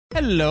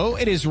Hello,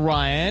 it is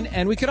Ryan,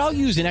 and we could all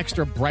use an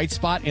extra bright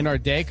spot in our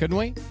day, couldn't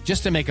we?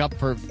 Just to make up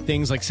for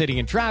things like sitting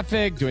in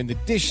traffic, doing the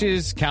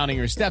dishes, counting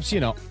your steps,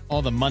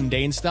 all the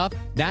mundane stuff.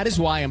 That is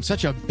why I'm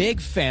such a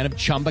big fan of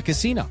Chumba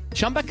Casino.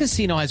 Chumba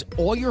Casino has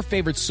all your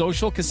favorite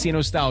social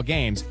casino-style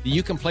games that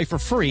you can play for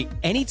free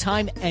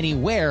anytime,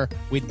 anywhere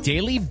with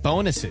daily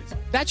bonuses.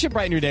 That should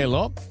brighten your day a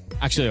little.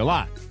 Actually, a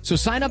lot. So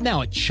sign up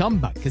now at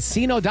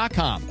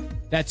ChumbaCasino.com.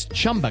 That's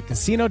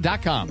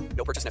ChumbaCasino.com.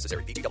 No purchase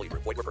necessary. VGW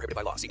Group. Void where prohibited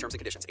by law. See terms and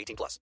conditions.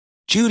 18+.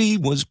 Judy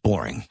was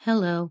boring.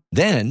 Hello.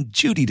 Then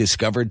Judy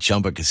discovered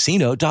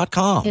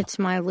ChumbaCasino.com. It's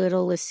my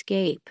little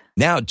escape.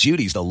 Now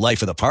Judy's the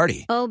life of the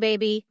party. Oh,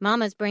 baby,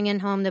 mama's bringing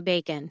home the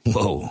bacon.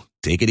 Whoa,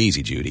 take it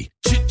easy, Judy.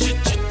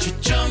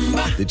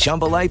 The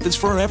Chumba life is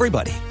for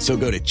everybody. So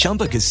go to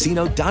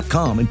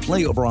ChumbaCasino.com and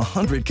play over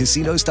 100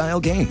 casino-style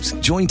games.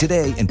 Join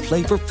today and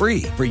play for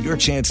free for your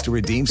chance to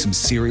redeem some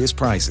serious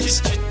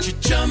prizes.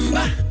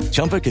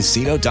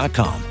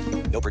 ChumbaCasino.com.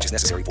 No purchase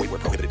necessary. Void where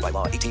prohibited by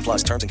law.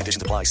 18+. Terms and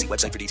conditions apply. See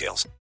website for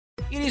details.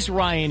 It is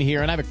Ryan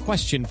here, and I have a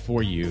question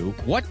for you.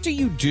 What do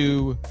you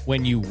do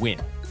when you win?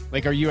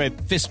 Like, are you a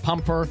fist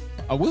pumper,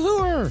 a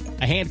woohooer,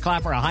 a hand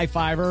clapper, a high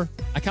fiver?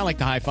 I kind of like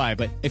the high five,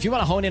 but if you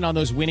want to hone in on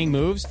those winning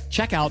moves,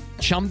 check out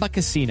Chumba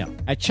Casino.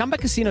 At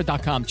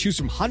ChumbaCasino.com, choose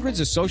from hundreds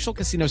of social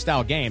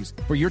casino-style games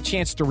for your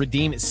chance to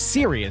redeem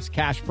serious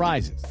cash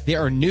prizes. There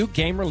are new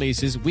game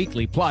releases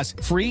weekly, plus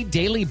free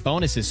daily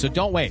bonuses, so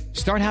don't wait.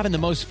 Start having the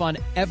most fun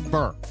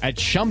ever at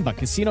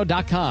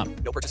ChumbaCasino.com.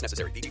 No purchase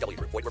necessary. VGW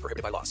Group. Void where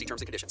prohibited by law. See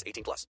terms and conditions.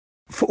 18+.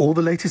 For all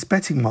the latest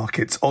betting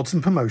markets, odds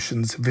and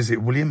promotions, visit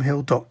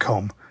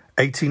WilliamHill.com.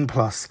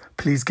 18+.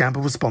 Please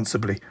gamble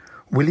responsibly.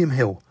 William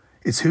Hill.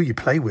 It's who you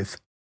play with.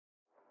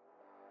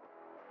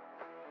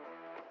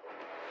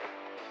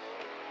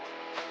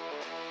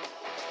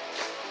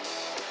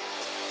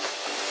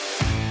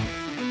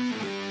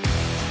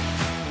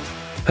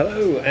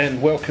 Hello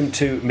and welcome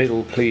to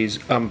Middle Please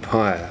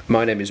Umpire.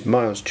 My name is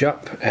Miles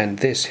Jupp and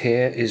this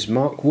here is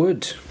Mark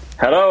Wood.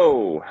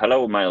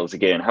 Hello Miles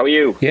again. How are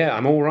you? Yeah,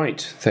 I'm all right,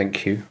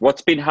 thank you.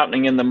 What's been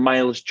happening in the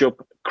Miles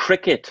Jupp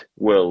cricket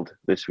world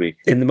this week?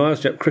 In the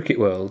Miles Jupp cricket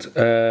world,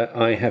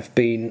 I have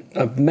been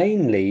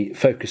mainly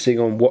focusing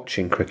on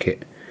watching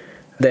cricket.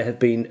 There have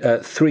been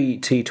 3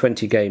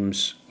 T20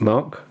 games,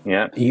 Mark.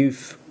 Yeah.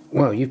 You've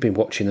been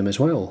watching them as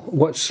well.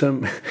 What's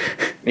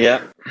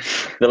Yeah,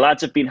 the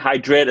lads have been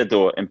hydrated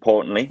though.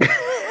 Importantly,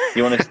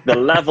 the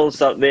levels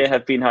that they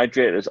have been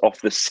hydrated is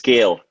off the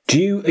scale.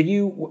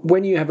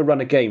 When you have a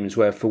run of games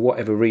where for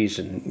whatever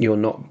reason you're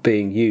not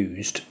being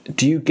used,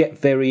 do you get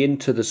very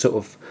into the sort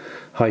of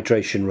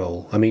hydration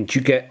role?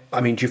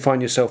 Do you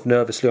find yourself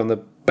nervously on the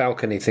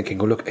balcony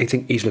thinking, "Oh look, I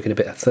think he's looking a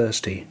bit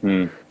thirsty."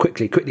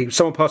 Quickly,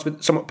 someone pass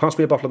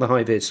me a bottle of the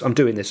high vis. I'm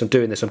doing this. I'm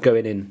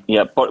going in.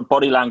 Yeah,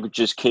 body language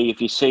is key.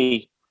 If you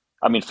see,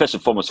 first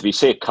and foremost, if you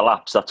see a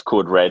collapse, that's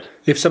code red.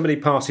 If somebody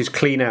passes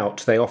clean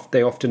out, they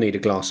often need a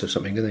glass of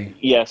something, do they?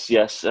 Yes.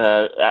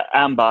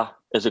 Amber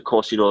is, of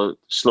course,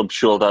 slumped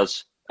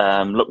shoulders,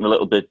 looking a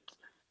little bit,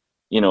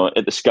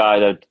 at the sky,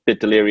 a bit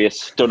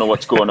delirious, don't know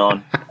what's going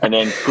on. And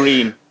then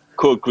green.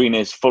 Code green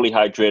is fully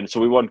hydrated,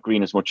 so we want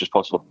green as much as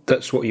possible.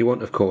 That's what you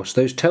want, of course.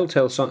 Those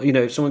telltale signs,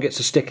 if someone gets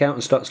a stick out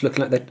and starts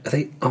looking like that,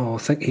 I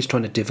think he's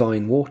trying to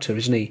divine water,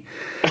 isn't he?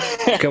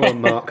 Go on,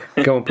 Mark.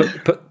 Go on,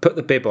 put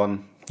the bib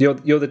on.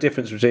 You're the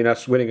difference between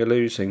us winning or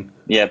losing.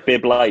 Yeah,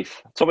 bib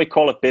life. That's what we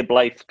call it, bib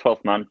life,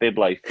 12th man, bib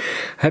life.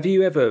 Have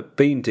you ever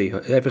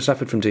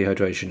suffered from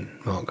dehydration,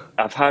 Mark?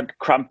 I've had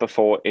cramp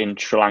before in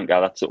Sri Lanka.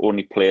 That's the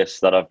only place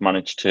that I've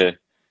managed to,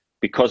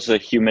 because the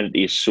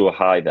humidity is so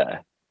high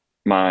there,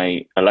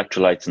 my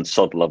electrolytes and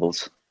salt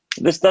levels.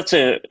 That's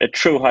a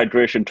true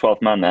hydration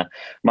 12th man there.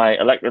 My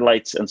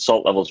electrolytes and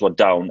salt levels were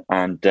down,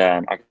 and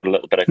I got a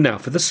little bit of... Now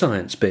for the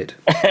science bit.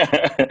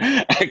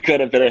 I got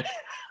a bit of...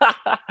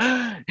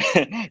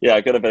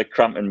 I got a bit of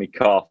cramp in my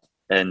calf,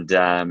 and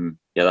that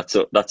is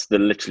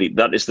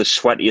the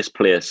sweatiest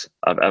place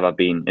I've ever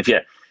been. If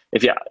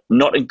you're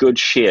not in good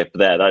shape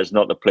there, that is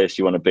not the place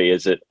you want to be,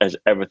 as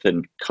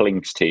everything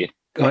clings to you.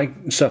 I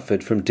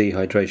suffered from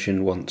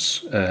dehydration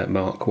once,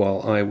 Mark,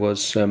 while I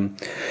was, and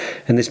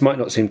this might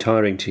not seem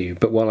tiring to you,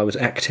 but while I was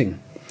acting,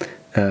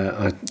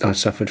 I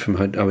suffered from.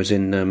 I was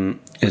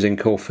in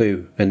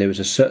Corfu, and there was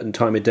a certain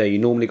time of day. You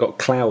normally got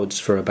clouds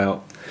for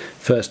about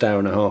first hour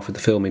and a half of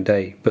the filming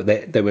day, but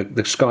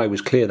the sky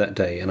was clear that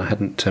day, and I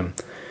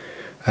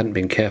hadn't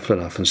been careful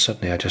enough, and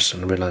suddenly I just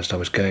realised I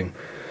was going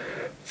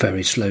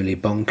very slowly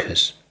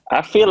bonkers.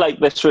 I feel like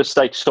this was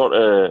like sort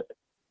of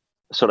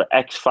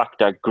X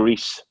Factor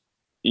Grease.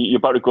 You're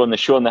about to go on the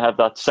show and they have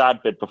that sad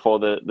bit before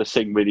they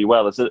sing really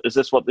well. Is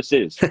this what this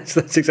is?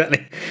 That's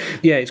exactly.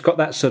 Yeah, it's got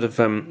that sort of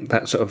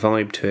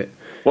vibe to it.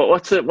 Well,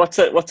 what's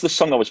the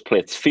song I was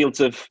played? It's Fields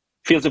of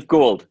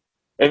Gold.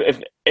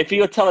 If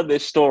you're telling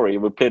this story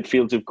and we played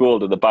Fields of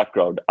Gold in the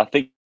background, I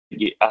think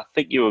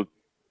you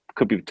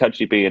could be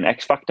potentially be an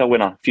X Factor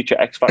winner, future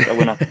X Factor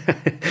winner.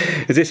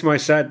 Is this my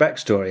sad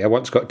backstory? I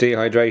once got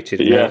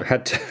dehydrated. And yeah. I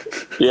had to.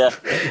 Yeah.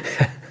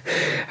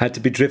 had to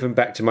be driven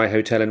back to my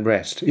hotel and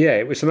rest. Yeah,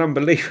 it was an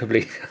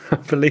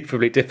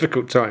unbelievably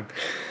difficult time.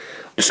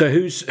 So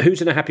who's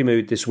in a happy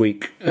mood this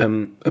week?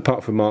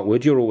 Apart from Mark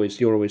Wood, you're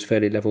always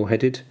fairly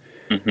level-headed.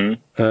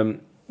 Mm-hmm.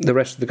 The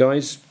rest of the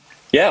guys?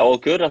 Yeah, all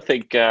good. I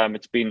think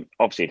it's been,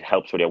 obviously it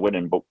helps when you're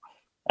winning, but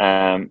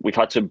we've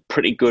had some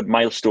pretty good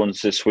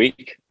milestones this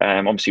week.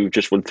 Obviously we've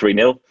just won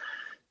 3-0.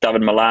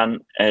 David Milan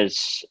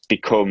has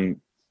become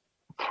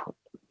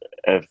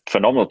a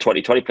phenomenal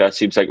 2020 player. It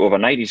seems like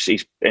overnight.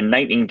 He's in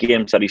 19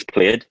 games that he's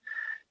played,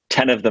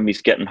 10 of them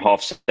he's getting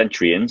half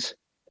centuries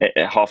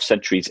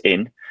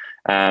in.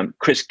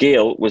 Chris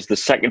Gale was the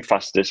second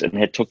fastest,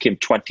 and it took him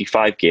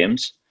 25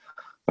 games.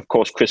 Of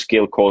course, Chris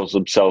Gale calls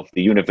himself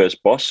the Universe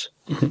Boss.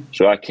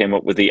 So I came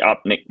up with the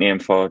apt nickname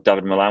for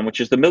David Milan, which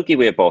is the Milky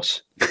Way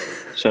Boss.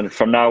 So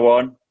from now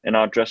on, in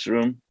our dressing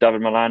room,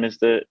 David Milan is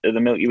the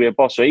Milky Way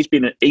Boss. So he's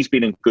been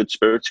in good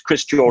spirits.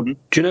 Chris Jordan.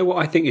 Do you know what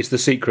I think is the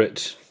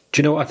secret?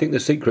 Do you know what I think the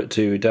secret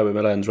to David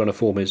Milan's run of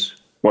form is?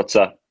 What's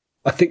that?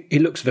 I think he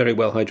looks very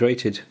well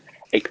hydrated.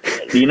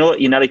 You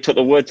nearly took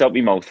the words out of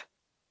my mouth.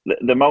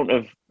 The amount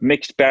of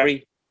mixed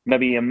berry,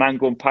 maybe a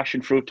mango and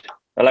passion fruit,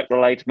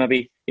 electrolyte,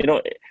 maybe.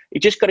 You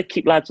just got to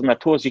keep lads on their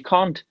toes. You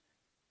can't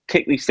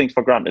take these things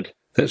for granted.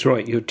 That's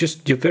right.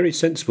 You're very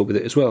sensible with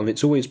it as well, and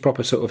it's always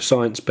proper sort of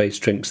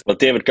science-based drinks. Well,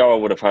 David Gower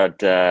would have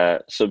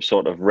had some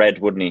sort of red,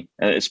 wouldn't he?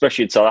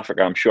 Especially in South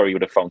Africa, I'm sure he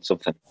would have found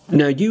something.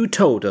 Now, you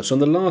told us on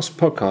the last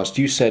podcast,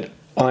 you said,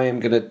 I am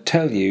going to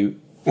tell you,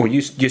 or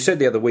you said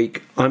the other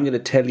week, I'm going to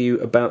tell you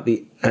about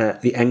the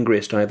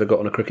angriest I ever got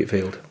on a cricket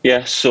field.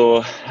 Yeah,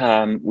 so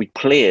we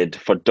played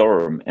for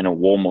Durham in a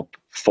warm-up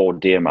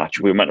 4-day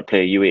match. We were meant to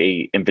play a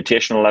UAE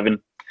Invitational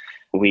 11.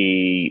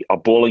 We are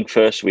bowling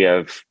first. We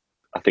have,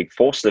 I think,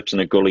 4 slips in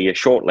a gully, a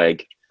short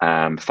leg,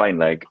 fine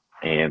leg,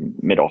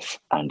 mid-off,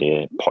 and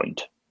a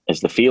point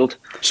is the field.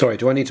 Sorry,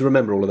 do I need to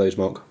remember all of those,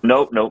 Mark?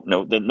 No,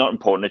 they're not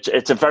important.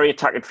 It's a very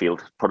attacking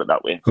field, put it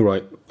that way. All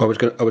right, I was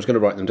going to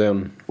write them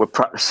down. We're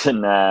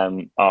practicing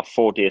our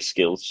 4-day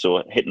skills,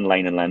 so hitting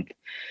line and length.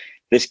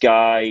 This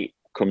guy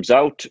comes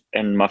out,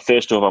 and my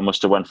first over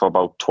must have went for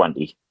about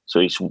 20. So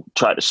he's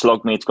tried to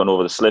slug me. It's gone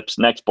over the slips.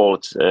 Next ball,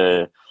 it's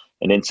an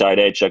inside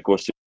edge that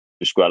goes to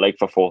square leg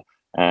for 4.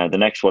 The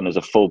next one is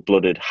a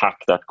full-blooded hack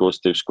that goes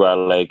through square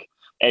leg,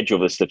 edge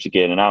over the slips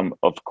again, and I'm,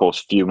 of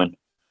course, fuming.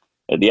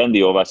 At the end of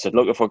the over, I said,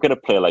 look, if we're going to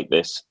play like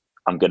this,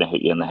 I'm going to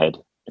hit you in the head.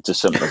 It's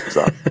as simple as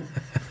that.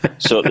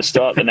 So at the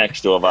start of the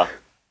next over,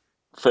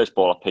 first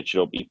ball, I pitch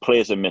it up. He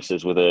plays and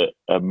misses with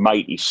a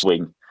mighty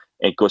swing.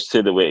 It goes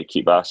through the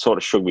wicketkeeper. I sort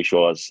of shrug my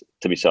shoulders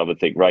to myself and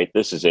think, right,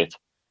 this is it.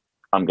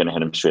 I'm going to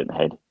hit him straight in the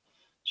head.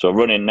 So I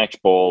run in,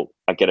 next ball,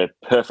 I get it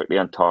perfectly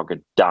on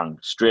target, dang,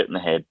 straight in the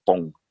head,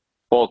 boom.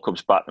 Ball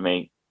comes back to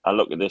me. I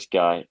look at this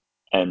guy,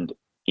 and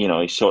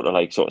he's sort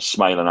of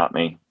smiling at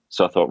me.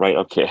 So I thought, right,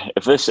 okay,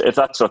 if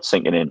that's not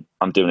sinking in,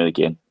 I'm doing it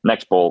again.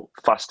 Next ball,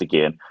 fast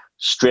again,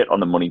 straight on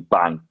the money,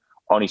 bang,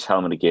 on his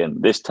helmet again.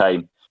 This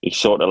time he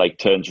sort of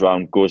turns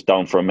around, goes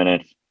down for a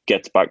minute,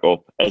 gets back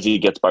up. As he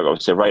gets back up, I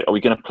say, right, are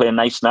we going to play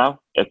nice now?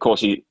 Of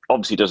course, he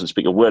obviously doesn't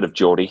speak a word of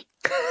Geordie,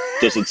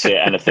 doesn't say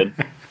anything.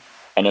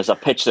 And as I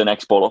pitch the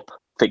next ball up,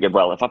 thinking,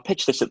 well, if I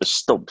pitch this at the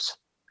stumps,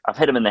 I've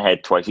hit him in the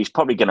head twice. He's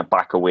probably going to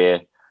back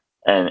away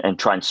and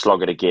try and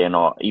slog it again,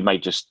 or he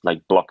might just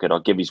block it or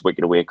give his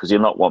wicket away because he'll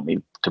not want me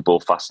to bowl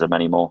faster than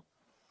him anymore.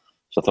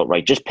 So I thought,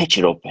 right, just pitch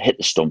it up, hit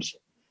the stumps.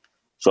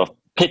 So I've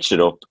pitched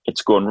it up.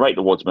 It's going right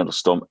towards middle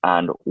stump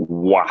and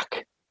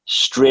whack,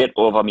 straight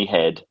over my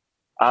head.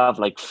 I've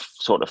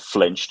sort of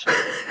flinched.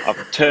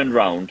 I've turned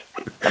round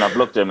and I've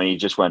looked at him and he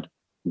just went,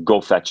 go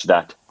fetch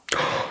that.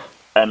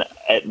 And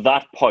at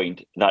that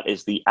point, that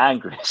is the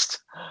angriest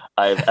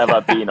I've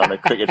ever been on a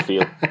cricket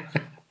field.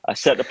 I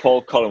said to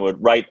Paul Collingwood,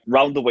 right,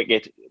 round the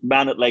wicket,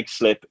 man at leg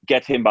slip,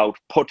 get him out,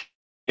 put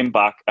him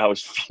back. I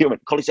was fuming.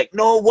 Collingwood's like,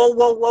 no,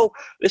 whoa.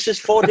 This is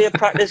 4-day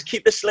practice.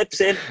 Keep the slips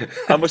in.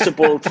 I must have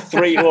bowled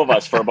 3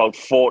 overs for about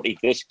 40,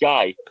 this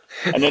guy.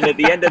 And then at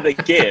the end of the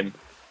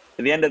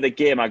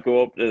game, I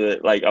go up to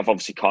I've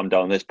obviously calmed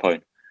down at this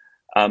point.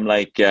 I'm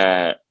like,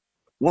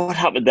 what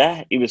happened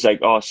there? He was like,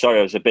 oh, sorry,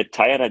 I was a bit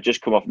tired. I'd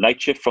just come off night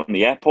shift from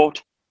the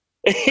airport.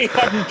 He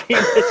hadn't been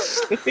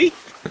asleep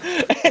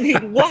and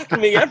he'd whack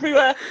me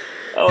everywhere.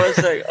 I was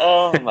like,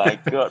 oh my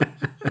God.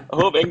 I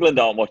hope England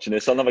aren't watching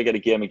this. I'll never get a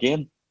game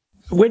again.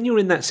 When you're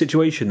in that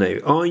situation, though,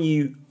 are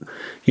you,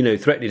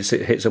 threatening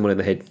to hit someone in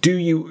the head? Do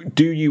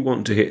you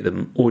want to hit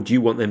them, or do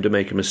you want them to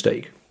make a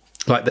mistake?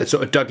 Like that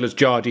sort of Douglas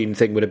Jardine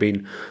thing would have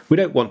been, we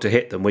don't want to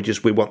hit them,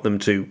 we want them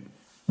to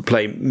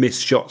play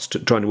missed shots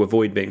trying to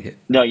avoid being hit.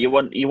 No, you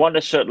want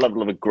a certain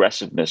level of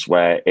aggressiveness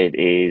where it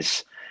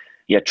is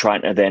you're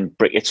trying to then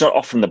break. It's not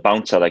often the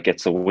bouncer that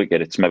gets the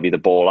wicket. It's maybe the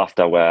ball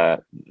after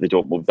where they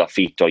don't move their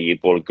feet, or you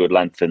bowl a good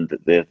length and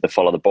they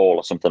follow the ball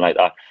or something like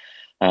that.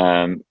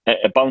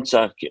 A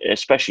bouncer,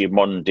 especially in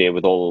modern day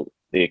with all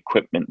the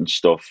equipment and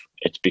stuff,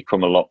 it's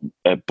become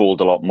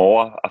bowled a lot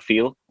more, I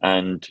feel.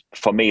 And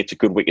for me, it's a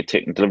good wicket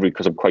taking delivery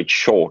because I'm quite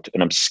short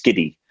and I'm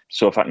skiddy.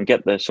 So if I can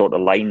get the sort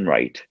of line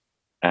right,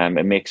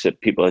 it makes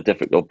it people a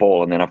difficult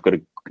ball, and then I've got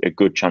a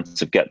good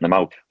chance of getting them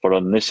out. But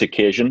on this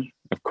occasion,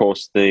 of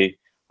course, I'm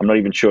not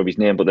even sure of his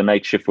name, but the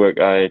night shift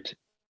worker at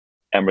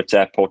Emirates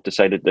Airport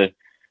decided that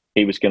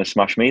he was going to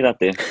smash me that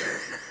day.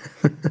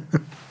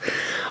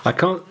 I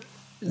can't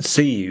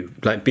see you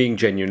like being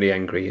genuinely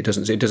angry. It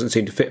doesn't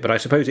seem to fit, but I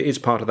suppose it is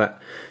part of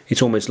that.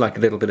 It's almost like a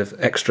little bit of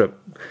extra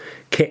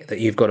kit that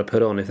you've got to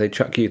put on if they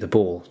chuck you the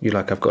ball. You're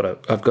like, I've got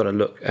to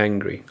look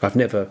angry. I've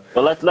never.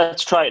 Well,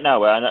 let's try it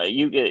now.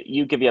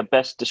 You give your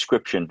best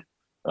description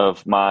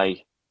of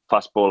my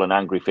fast ball and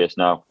angry face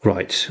now.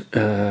 Right.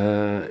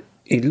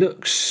 It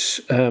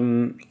looks.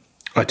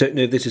 I don't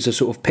know if this is a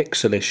sort of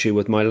pixel issue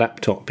with my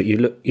laptop, but you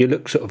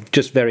look sort of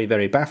just very,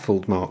 very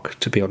baffled, Mark,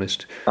 to be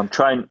honest. I'm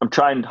trying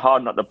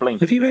hard not to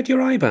blink. Have you had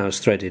your eyebrows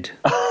threaded?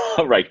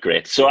 Right,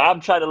 great. So I'm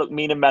trying to look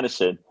mean and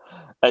menacing,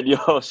 and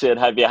you're saying,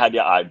 have you had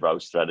your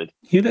eyebrows threaded?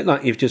 You look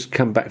like you've just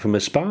come back from a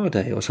spa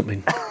day or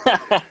something.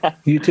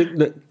 You didn't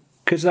look...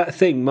 Because that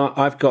thing,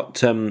 I've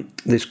got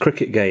this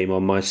cricket game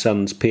on my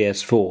son's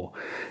PS4,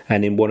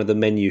 and in one of the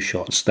menu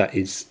shots,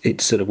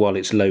 it's sort of while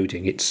it's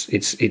loading, it's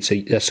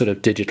a sort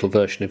of digital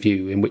version of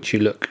you in which you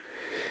look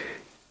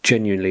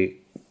genuinely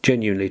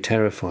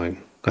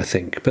terrifying, I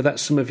think. But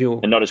that's some of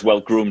your... And not as well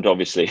groomed,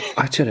 obviously.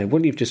 I don't know.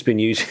 Well, you've been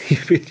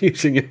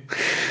using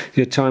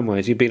your time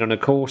wise. You've been on a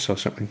course or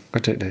something. I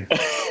don't know.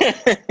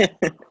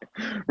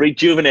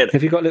 Rejuvenate.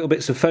 Have you got little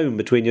bits of foam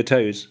between your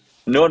toes?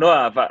 No,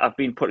 I've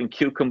been putting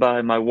cucumber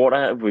in my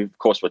water. We're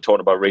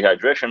talking about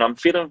rehydration. I'm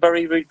feeling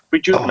very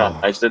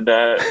rejuvenated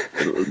and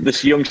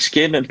this young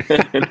skin and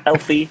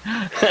healthy.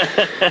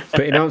 But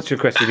in answer to your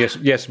question,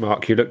 yes,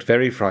 Mark, you looked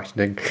very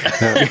frightening.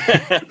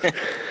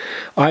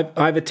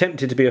 I've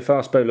attempted to be a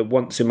fast bowler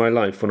once in my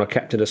life when I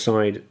captained a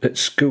side at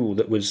school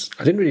that was...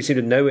 I didn't really seem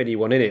to know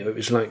anyone in it. It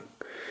was like,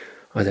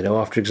 I don't know,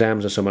 after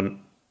exams or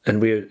someone,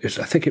 and I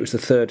think it was the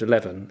third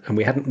 11, and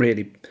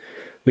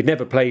we'd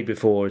never played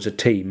before as a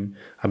team.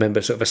 I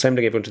remember sort of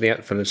assembling everyone to the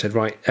outfield and said,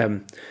 right,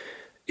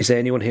 is there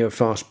anyone here a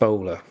fast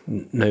bowler?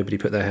 Nobody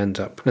put their hand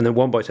up. And then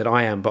one boy said,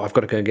 I am, but I've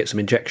got to go and get some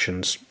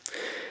injections,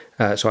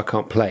 so I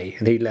can't play.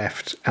 And he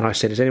left. And I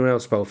said, is anyone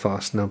else bowl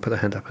fast? And they'll put their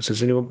hand up. I said,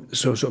 is anyone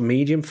sort of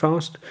medium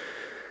fast?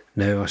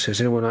 No. I said,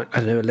 is anyone, I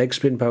don't know, a leg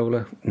spin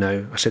bowler?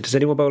 No. I said, does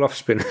anyone bowl off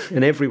spin?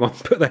 And everyone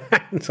put their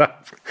hands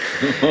up.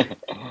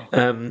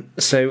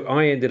 So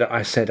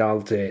I said,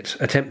 I'll do it,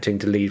 attempting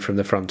to lead from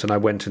the front, and I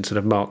went and sort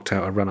of marked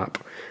out a run up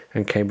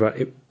and came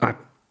right.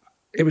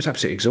 It was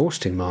absolutely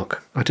exhausting,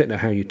 Mark. I don't know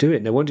how you do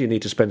it. No wonder you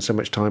need to spend so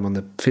much time on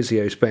the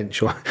physio's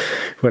bench or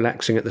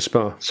relaxing at the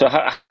spa. So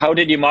how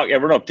did you mark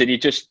your run up? Did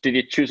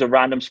you choose a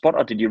random spot,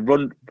 or did you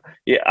run?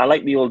 Yeah, I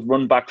like the old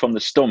run back from the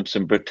stumps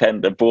and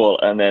pretend to bowl,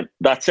 and then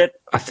that's it.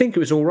 I think it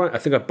was all right. I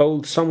think I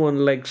bowled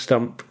someone leg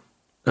stump,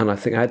 and I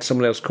think I had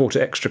someone else caught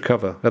at extra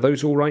cover. Are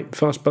those all right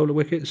fast bowler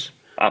wickets?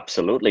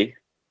 Absolutely.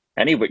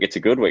 Any wicket's a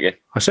good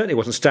wicket. I certainly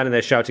wasn't standing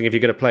there shouting, if you're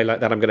going to play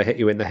like that, I'm going to hit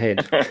you in the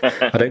head.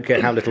 I don't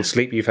care how little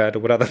sleep you've had or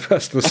what other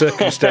personal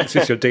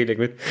circumstances you're dealing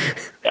with.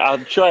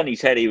 I'm sure in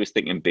his head he was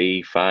thinking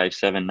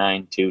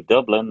B5792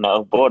 Dublin,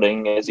 now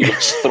boarding, as he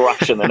was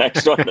thrashing the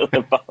next one to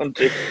the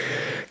boundary.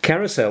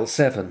 Carousel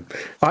 7.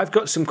 I've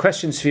got some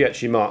questions for you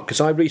actually, Mark,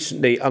 because I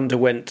recently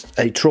underwent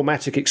a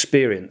traumatic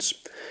experience,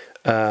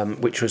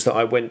 which was that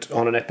I went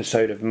on an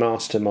episode of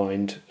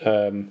Mastermind,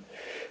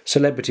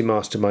 Celebrity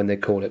Mastermind they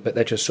call it, but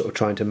they're just sort of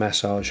trying to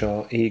massage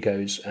our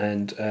egos,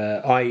 and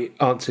I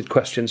answered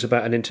questions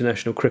about an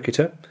international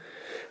cricketer.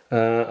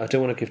 I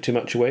don't want to give too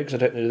much away because I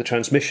don't know the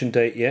transmission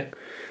date yet.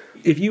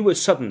 If you were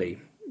suddenly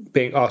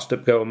being asked to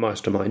go on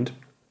Mastermind,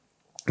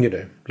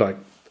 like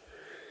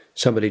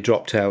somebody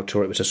dropped out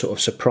or it was a sort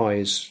of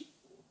surprise,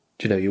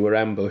 you were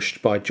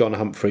ambushed by John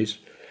Humphreys.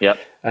 Yep.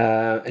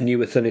 And you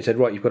were suddenly said,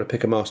 right, you've got to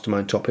pick a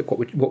mastermind topic. What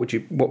would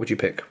you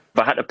pick? If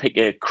I had to pick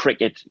a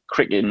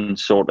cricketing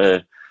sort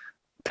of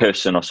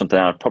person or something,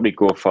 I'd probably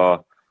go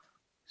for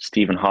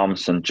Stephen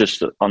Harmison,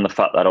 just on the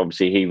fact that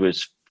obviously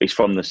he's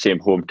from the same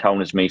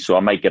hometown as me, so I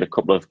might get a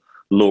couple of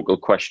local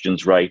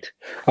questions right.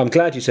 I'm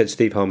glad you said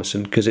Steve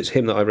Harmison, because it's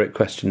him that I wrote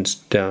questions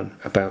down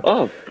about.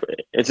 Oh,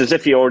 it's as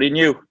if you already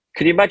knew.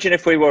 Can you imagine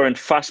if we were in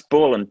fast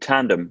ball and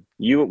tandem,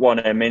 you at one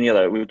and me the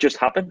other, it would just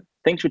happen?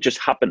 Things would just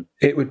happen.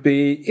 It would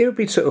be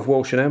sort of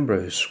Walsh and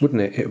Ambrose,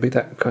 wouldn't it? It would be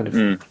that kind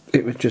of...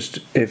 It would just...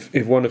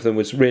 If one of them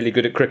was really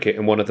good at cricket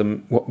and one of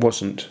them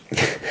wasn't,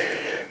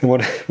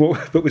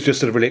 but was just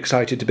sort of really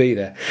excited to be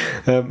there.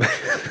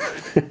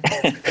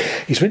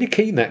 He's really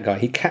keen, that guy.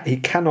 He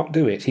cannot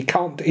do it. He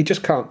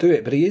just can't do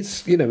it. But he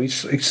is,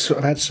 he's sort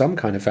of had some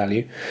kind of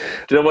value.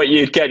 Do you know what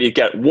you'd get? You'd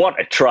get, what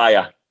a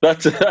trier.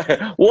 That's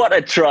what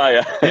a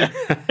trier.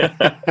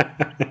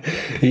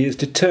 He is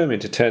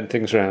determined to turn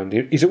things around.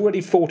 He's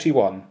already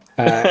 41,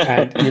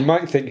 and you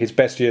might think his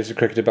best years as a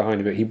cricketer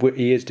behind him, but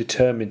he is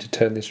determined to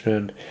turn this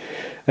around.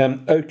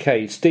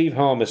 Okay, Steve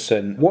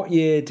Harmison. What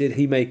year did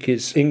he make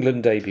his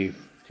England debut?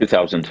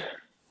 2000.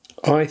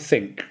 I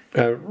think,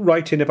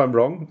 right in if I'm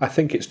wrong, I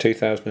think it's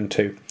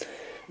 2002.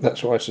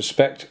 That's what I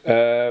suspect.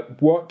 How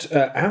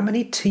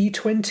many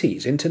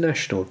T20s,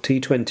 international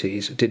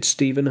T20s, did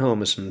Stephen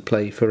Harmison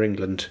play for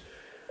England?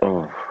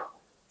 Oh,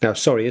 Now,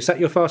 sorry, is that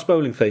your fast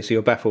bowling face or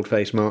your baffled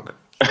face, Mark?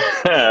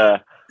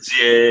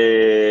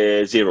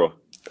 0.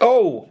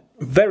 Oh,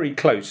 very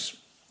close.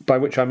 By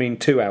which I mean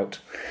 2 out.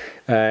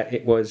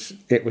 It was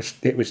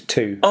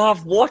 2.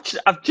 Oh,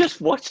 I've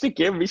just watched a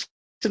game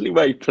recently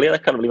where he played. I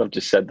can't believe I've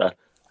just said that.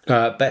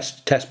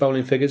 Best test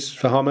bowling figures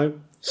for Harmo?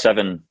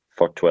 7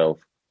 for 12.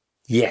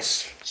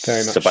 Yes,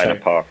 very much Sabina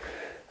so. Park.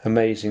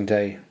 Amazing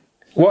day.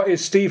 What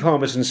is Steve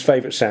Harmerson's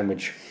favourite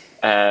sandwich?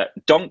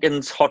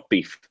 Donkin's hot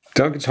beef.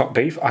 Duncan's hot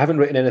beef. I haven't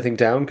written anything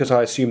down because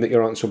I assume that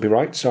your answer will be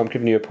right, so I'm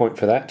giving you a point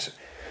for that.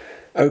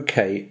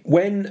 Okay,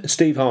 when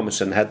Steve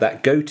Harmerson had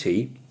that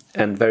goatee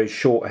and very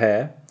short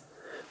hair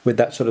with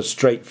that sort of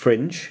straight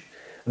fringe,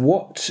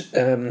 what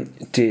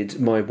did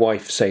my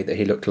wife say that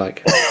he looked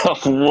like?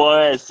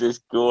 Where is this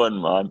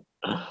going, man?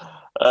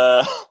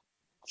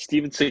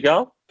 Steven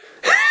Seagal?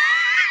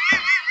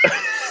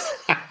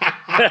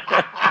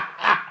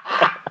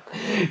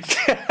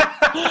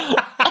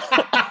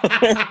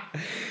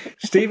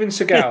 Steven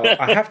Seagal,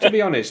 I have to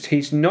be honest,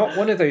 he's not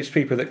one of those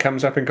people that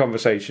comes up in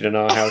conversation in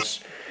our house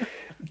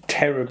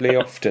terribly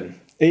often,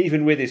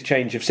 even with his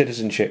change of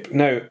citizenship.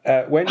 No,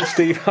 when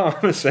Steve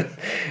Harmerson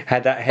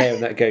had that hair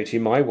and that goatee,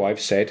 my wife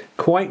said,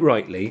 quite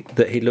rightly,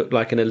 that he looked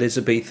like an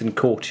Elizabethan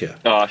courtier.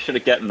 Oh, I should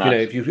have gotten that. You know,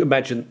 if you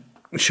imagine,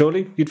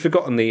 surely you'd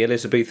forgotten the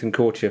Elizabethan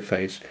courtier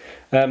phase.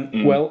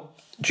 Well,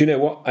 do you know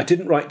what? I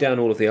didn't write down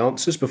all of the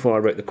answers before I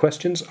wrote the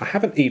questions. I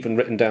haven't even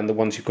written down the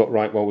ones you've got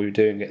right while we were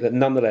doing it. But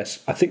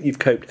nonetheless, I think you've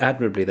coped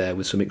admirably there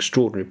with some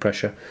extraordinary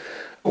pressure.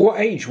 What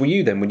age were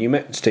you then when you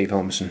met Steve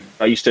Harmerson?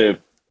 I used to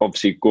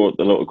obviously go to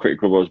the local cricket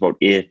club. I was about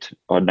 8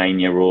 or 9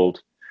 year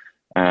old,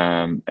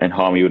 and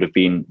Harmy would have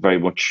been very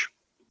much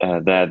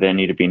there then.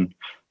 He'd have been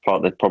part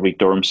of the probably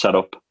Durham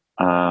setup,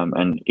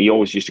 and he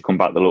always used to come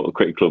back to the local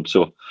cricket club.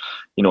 So,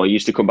 you know, I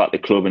used to come back to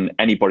the club, and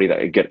anybody that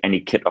could get any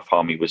kit off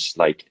Harmy was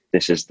like,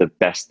 this is the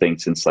best thing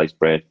since sliced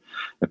bread.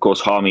 Of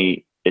course,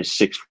 Harmy is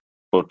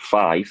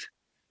 6'5",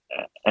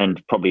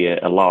 and probably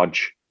a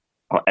large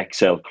or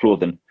XL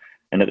clothing.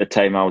 And at the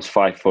time I was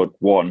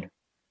 5'1",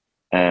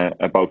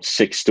 about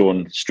 6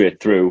 stone straight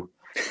through.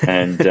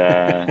 And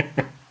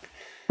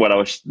when I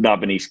was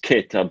nabbing his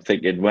kit, I'm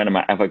thinking, when am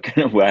I ever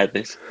going to wear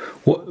this?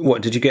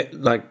 What did you get,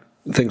 like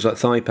things like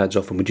thigh pads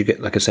off, and would you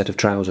get like a set of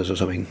trousers or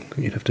something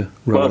you'd have to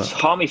roll up?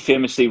 Harmy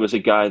famously was a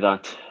guy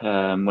that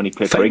when he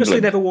played for England,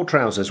 England, never wore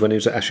trousers when he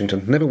was at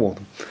Ashington. Never wore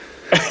them.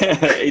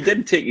 He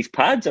didn't take his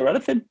pads or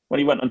anything when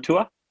he went on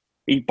tour.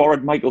 He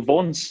borrowed Michael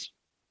Vaughan's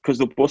because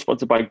they were both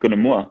sponsored by Gunn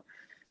and Moore.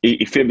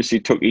 He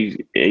famously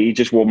he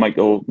just wore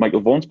Michael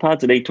Vaughan's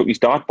pads, and he took his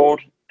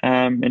dartboard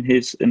in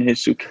his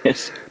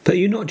suitcase. But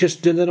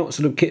they're not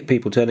sort of kit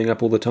people turning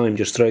up all the time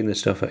just throwing this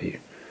stuff at you?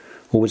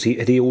 Or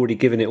had he already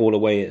given it all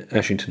away at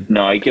Ashington?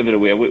 No, I give it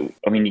away.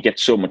 I mean, you get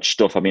so much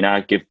stuff. I mean, I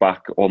give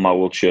back all my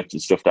old shirts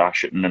and stuff to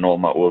Ashington and all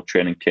my old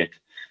training kit.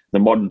 The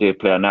modern day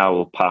player now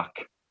will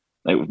pack,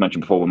 like we've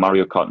mentioned before with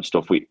Mario Kart and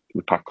stuff, we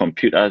pack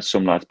computers,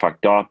 some lads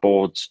pack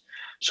dartboards,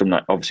 some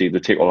lads, obviously they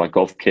take all our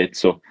golf kit.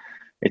 So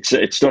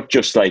it's not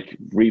just like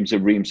reams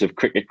and reams of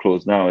cricket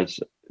clothes now. It's,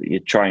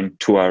 you try and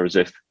tour as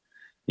if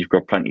you've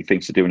got plenty of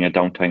things to do in your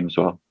downtime as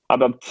well.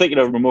 I'm thinking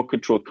a remote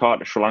control car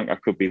to Sri Lanka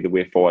could be the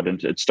way forward,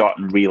 and start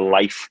in real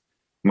life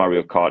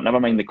Mario Kart. Never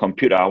mind the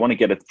computer. I want to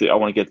get it. I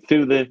want to get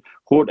through the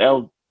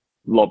hotel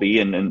lobby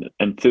and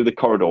through the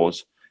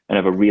corridors and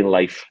have a real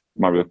life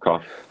Mario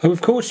Kart. Oh,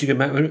 of course you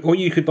could. Or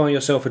you could buy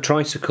yourself a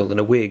tricycle and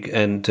a wig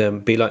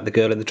and be like the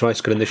girl in the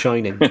tricycle in The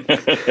Shining.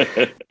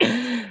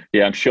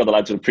 Yeah, I'm sure the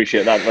lads would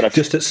appreciate that. But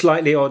just at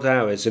slightly odd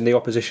hours in the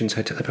opposition's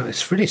head.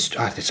 It's really.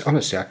 It's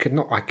honestly, I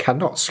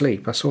cannot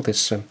sleep. I saw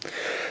this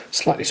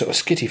slightly sort of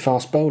skitty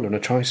fast bowler on a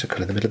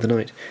tricycle in the middle of the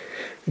night.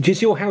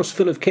 Is your house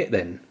full of kit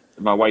then?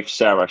 My wife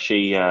Sarah,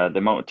 she the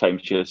amount of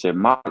times she'll say,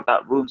 "Mark,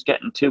 that room's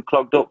getting too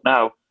clogged up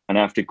now," and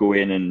I have to go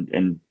in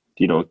and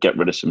you know, get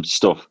rid of some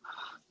stuff.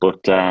 But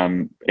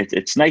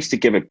it's nice to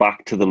give it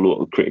back to the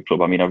local cricket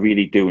club. I mean, I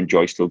really do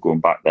enjoy still going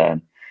back there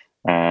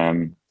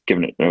and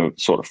giving it to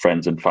sort of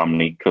friends and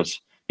family, because,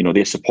 you know,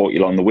 they support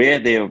you along the way.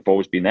 They have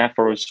always been there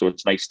for us. So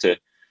it's nice to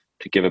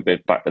give a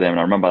bit back to them. And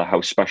I remember how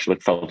special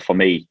it felt for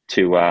me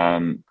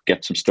to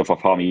get some stuff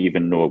off Harmy,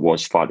 even though it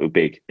was far too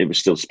big. It was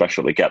still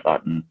special to get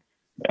that. And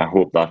I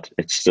hope that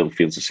it still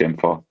feels the same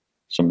for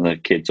some of the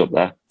kids up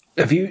there.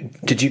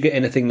 Did you get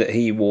anything that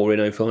he wore in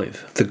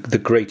 2005? The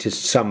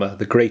greatest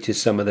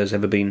summer there's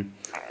ever been?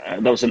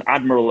 There was an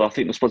Admiral, I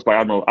think it was sponsored by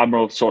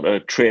Admiral sort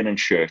of training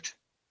shirt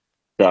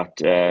that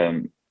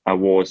I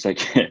wore as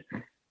like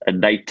a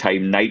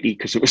nighttime nightie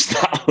because it was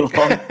that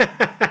long.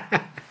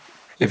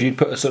 If you'd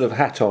put a sort of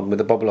hat on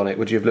with a bobble on it,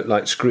 would you have looked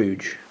like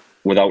Scrooge?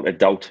 Without a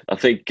doubt. I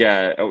think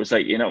it was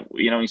like, you know,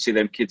 you see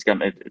them kids going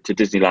to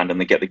Disneyland and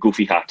they get the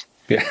goofy hat.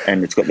 Yeah.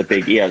 And it's got the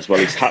big ears. Well,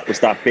 his hat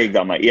was that big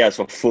that my ears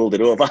were folded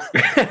over.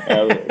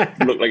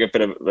 Looked like a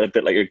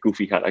bit like a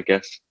goofy hat, I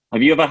guess.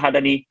 Have you ever had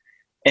any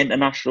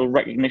international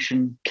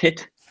recognition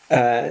kit?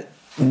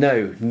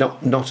 No,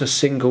 not a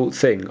single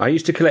thing. I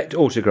used to collect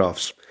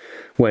autographs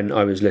when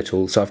I was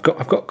little. So I've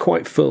got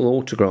quite full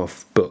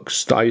autograph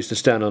books. I used to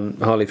stand on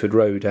Harleyford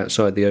Road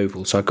outside the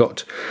Oval. So I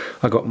got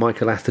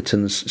Michael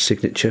Atherton's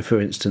signature,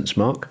 for instance,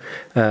 Mark.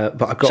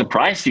 But I got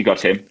surprised you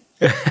got him.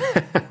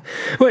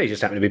 Well, he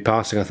just happened to be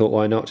passing. I thought,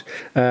 why not?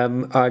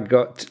 I've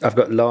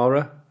got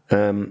Lara,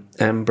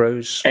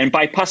 Ambrose. And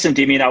by passing,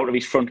 do you mean out of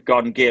his front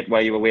garden gate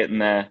where you were waiting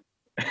there?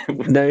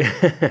 No,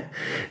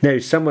 no.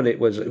 Someone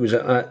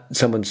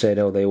said,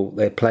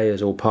 their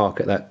players all park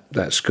at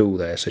that school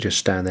there, so just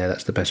stand there.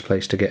 That's the best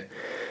place to get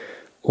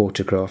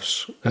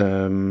autographs.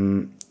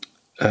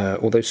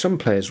 Although some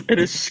players, it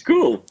is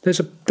school. There's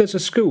a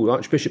school,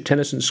 Archbishop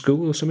Tennyson's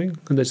School or something,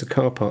 and there's a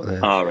car park there.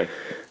 Oh, right.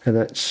 And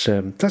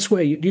that's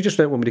where you just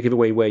don't want me to give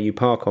away where you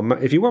park on.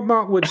 If you want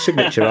Mark Wood's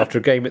signature after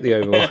a game at the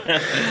Oval,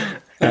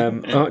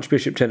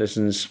 Archbishop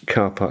Tennyson's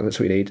car park. That's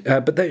what you need.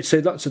 So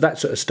lots of that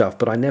sort of stuff.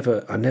 But I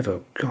never.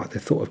 God, the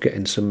thought of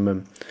getting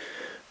some.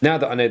 Now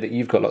that I know that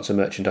you've got lots of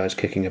merchandise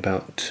kicking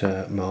about,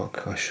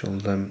 Mark, I shall.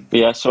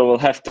 Yeah, so we'll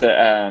have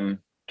to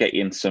get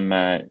you in some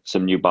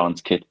New Balance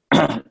kit.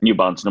 New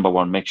Balance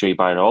 #1. Make sure you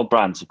buy it all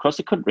brands across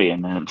the country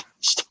and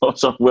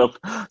stores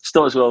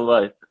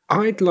worldwide.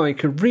 I'd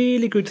like a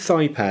really good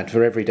thigh pad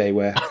for everyday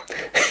wear.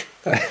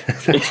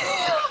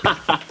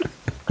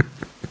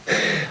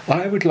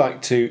 I would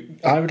like to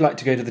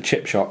go to the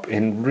chip shop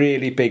in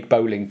really big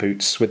bowling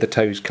boots with the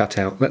toes cut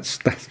out. That's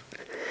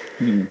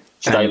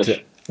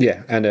stylish.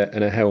 And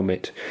a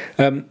helmet.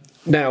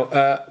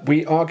 Now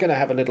we are going to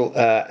have a little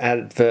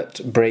advert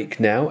break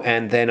now,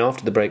 and then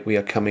after the break we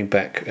are coming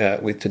back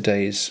with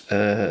today's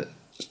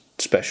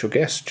special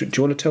guest. Do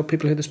you want to tell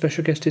people who the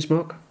special guest is,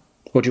 Mark?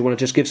 Or do you want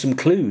to just give some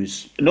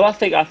clues? No, I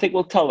think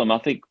we'll tell them. I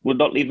think we'll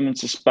not leave them in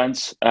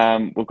suspense.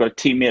 We've got a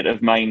teammate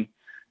of mine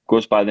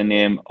goes by the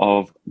name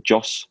of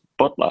Jos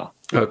Buttler.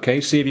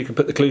 Okay, see if you can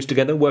put the clues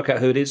together, work out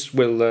who it is.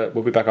 We'll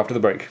be back after the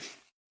break.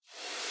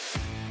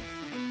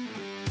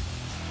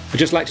 I'd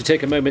just like to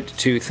take a moment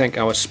to thank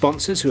our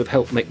sponsors who have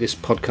helped make this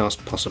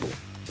podcast possible.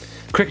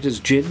 Cricketers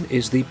Gin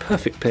is the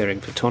perfect pairing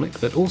for tonic,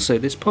 but also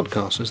this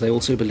podcast, as they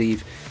also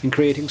believe in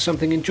creating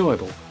something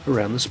enjoyable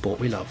around the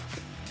sport we love.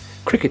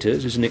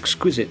 Cricketers is an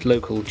exquisite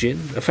local gin,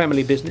 a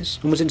family business,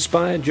 and was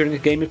inspired during a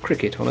game of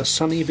cricket on a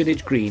sunny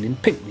village green in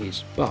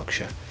Pinkneys,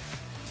 Berkshire.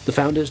 The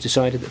founders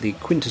decided that the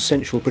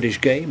quintessential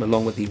British game,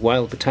 along with the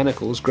wild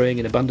botanicals growing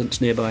in abundance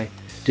nearby,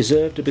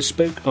 deserved a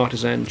bespoke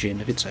artisan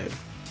gin of its own.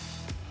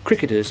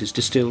 Cricketers is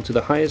distilled to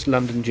the highest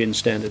London gin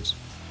standards.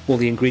 All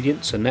the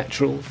ingredients are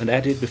natural and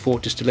added before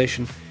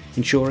distillation,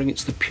 ensuring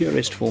it's the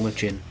purest form of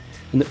gin,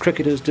 and that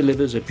Cricketers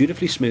delivers a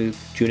beautifully smooth,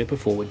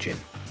 juniper-forward gin.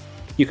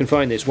 You can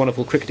find this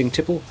wonderful cricketing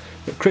tipple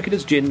at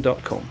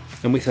cricketersgin.com,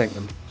 and we thank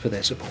them for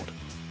their support.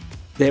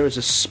 There is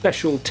a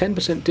special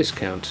 10%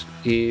 discount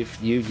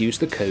if you use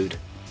the code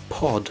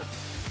POD.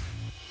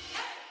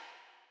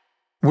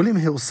 William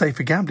Hill's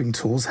safer gambling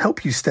tools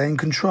help you stay in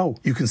control.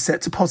 You can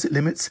set deposit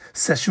limits,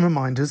 session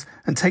reminders,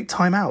 and take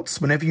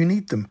timeouts whenever you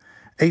need them.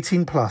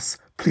 18 plus,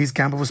 please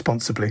gamble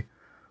responsibly.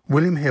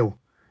 William Hill,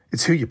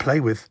 it's who you play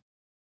with.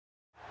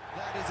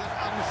 That is an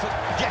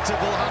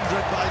unforgettable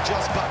 100 by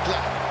Jos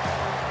Buttler.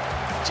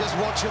 Just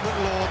watch them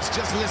at Lord's,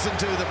 just listen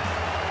to them.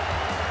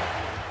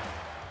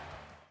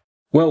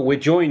 Well, we're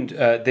joined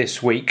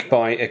this week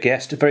by a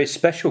guest, a very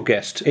special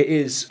guest. It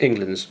is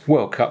England's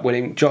World Cup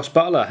winning Jos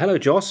Buttler. Hello,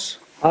 Jos.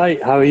 Hi,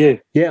 how are you?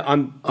 Yeah,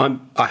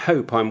 I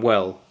hope I'm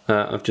well.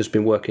 I've just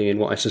been working in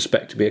what I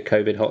suspect to be a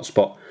COVID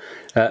hotspot.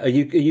 Are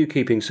you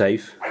keeping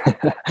safe?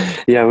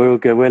 Yeah, we're all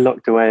good. We're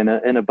locked away in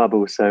a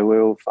bubble, so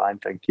we're all fine,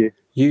 thank you.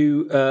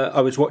 I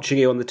was watching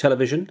you on the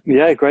television.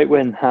 Yeah, great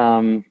win.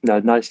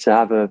 Nice to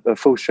have a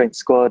full strength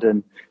squad,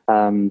 and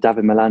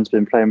David Milan's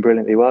been playing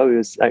brilliantly well. He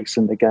was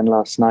excellent again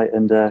last night,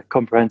 and a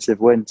comprehensive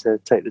win to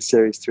take the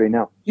series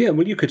 3-0. Yeah,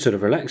 well, you could sort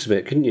of relax a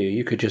bit, couldn't you?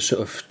 You could just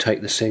sort of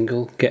take the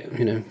single, get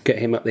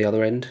him up the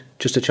other end,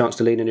 just a chance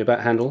to lean on your back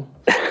handle.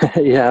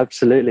 Yeah,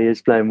 absolutely.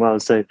 He's playing well,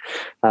 so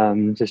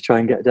just try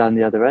and get down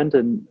the other end,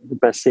 and the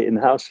best seat in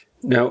the house.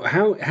 Now,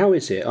 how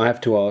is it? I have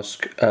to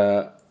ask.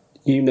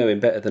 You know him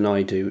better than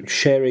I do.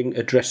 Sharing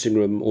a dressing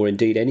room, or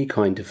indeed any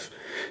kind of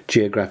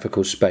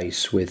geographical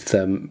space, with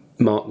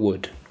Mark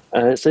Wood.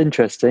 It's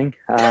interesting.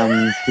 You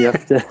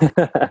have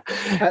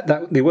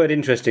to. The word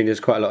 "interesting" is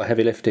quite a lot of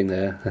heavy lifting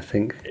there, I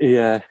think.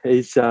 Yeah,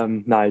 it's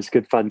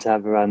good fun to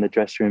have around the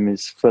dressing room.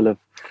 He's full of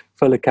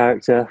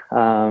character,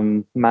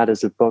 mad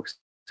as a box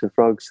of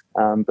frogs.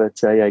 But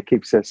it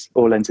keeps us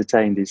all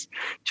entertained. He's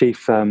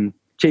chief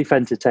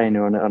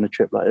entertainer on a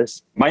trip like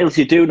this. Miles,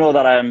 you do know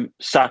that I'm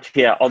sat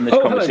here on this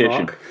conversation. Hello,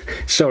 Mark.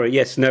 Sorry,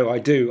 yes, no, I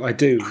do,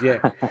 yeah.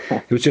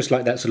 It was just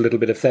like that's a little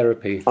bit of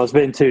therapy. I was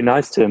being too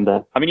nice to him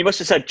there. I mean, you must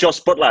have said Jos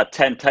Buttler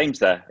 10 times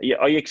there.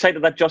 Are you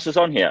excited that Jos is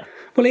on here?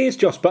 Well, he is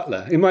Jos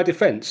Buttler. In my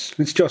defence,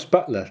 it's Jos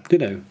Buttler,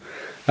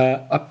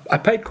 I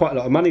paid quite a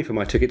lot of money for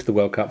my ticket to the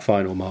World Cup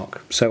final, Mark.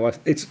 So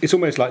it's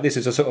almost like this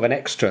is a sort of an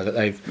extra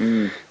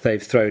that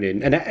they've thrown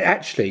in. And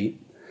actually,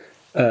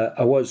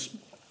 I was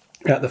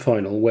at the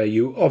final where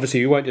you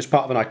weren't just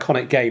part of an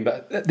iconic game,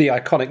 but the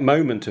iconic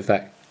moment of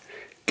that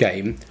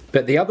game.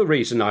 But the other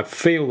reason I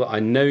feel that I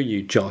know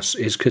you, Jos,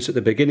 is because at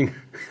the beginning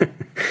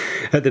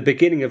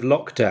of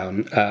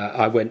lockdown,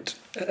 I went,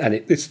 and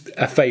it's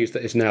a phase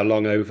that is now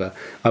long over,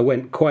 I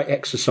went quite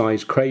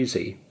exercise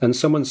crazy. And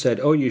someone said,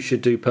 oh, you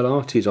should do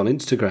Pilates on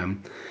Instagram.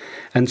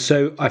 And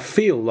so I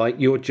feel like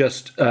you're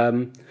just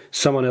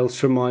someone else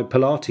from my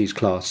Pilates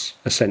class,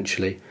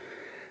 essentially.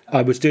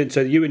 I was doing,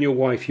 so you and your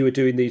wife, you were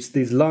doing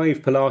these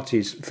live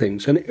Pilates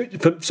things.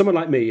 And for someone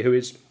like me, who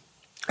is,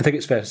 I think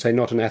it's fair to say,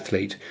 not an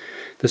athlete,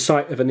 the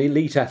sight of an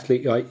elite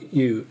athlete like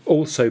you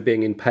also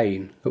being in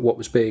pain at what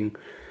was being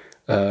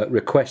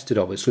requested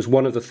of us was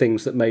one of the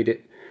things that made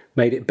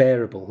it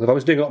bearable. If I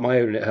was doing it on my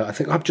own and it hurt, I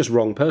think I'm just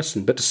wrong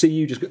person. But to see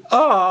you just go,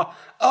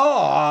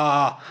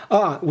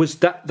 was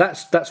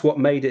that's what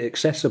made it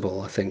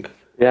accessible, I think.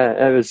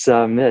 Yeah, it was.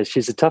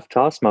 She's a tough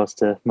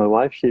taskmaster, my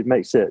wife.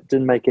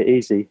 Didn't make it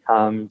easy.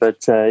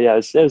 But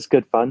it was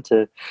good fun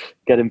to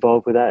get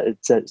involved with that.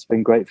 It's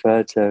been great for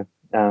her to.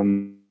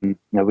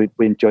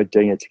 We enjoyed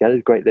doing it together.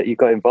 It's great that you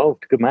got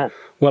involved. Good man.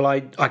 Well, I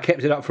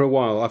kept it up for a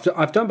while.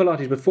 I've done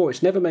Pilates before.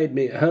 It's never made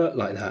me hurt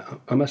like that.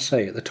 I must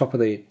say, at the top of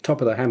the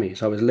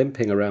hammies, I was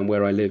limping around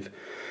where I live.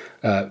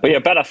 But you're a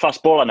better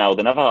fast bowler now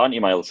than ever, aren't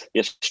you, Miles?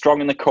 You're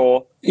strong in the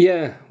core.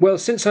 Yeah. Well,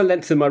 since I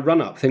lengthened my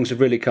run-up, things have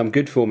really come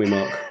good for me,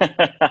 Mark.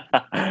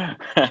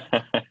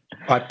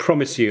 I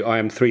promise you, I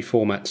am 3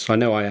 formats. I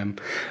know I am.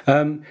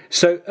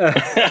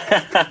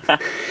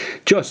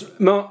 Jos,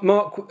 Mark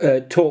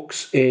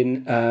talks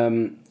in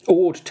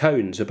awed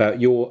tones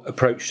about your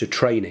approach to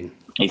training.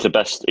 He's the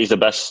best.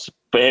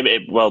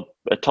 Well,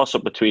 a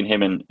toss-up between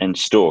him and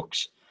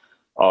Stokes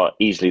are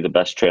easily the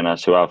best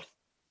trainers who I've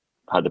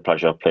had the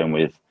pleasure of playing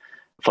with.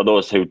 For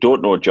those who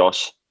don't know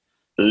Jos,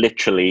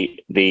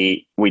 literally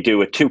we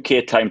do a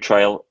 2K time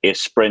trial, a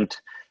sprint,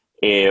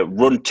 a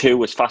run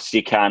 2 as fast as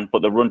you can,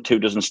 but the run 2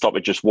 doesn't stop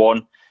at just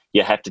 1.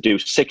 You have to do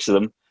 6 of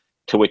them,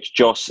 to which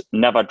Jos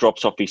never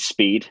drops off his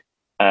speed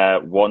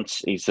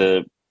once. He's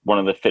one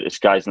of the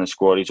fittest guys in the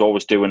squad. He's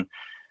always doing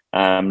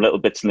little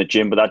bits in the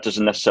gym, but that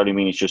doesn't necessarily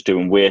mean he's just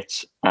doing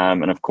weights.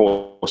 And of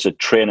course, at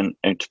training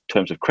in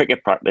terms of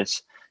cricket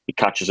practice, he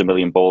catches 1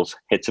 million balls,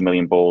 hits 1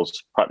 million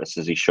balls,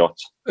 practices his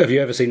shots. Have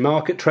you ever seen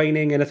Mark at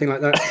training, anything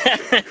like that?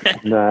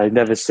 No, I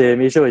never see him.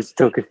 He's always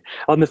talking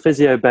on the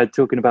physio bed,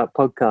 talking about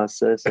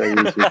podcasts, so you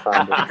usually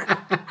find it.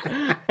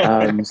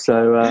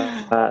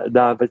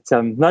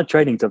 No,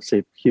 training's obviously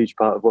a huge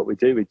part of what we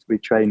do. We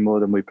train more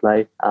than we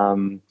play.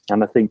 And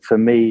I think for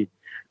me,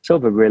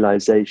 sort of a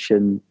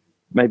realisation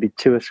maybe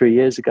 2 or 3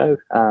 years ago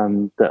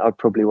that I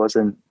probably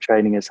wasn't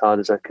training as hard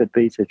as I could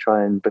be to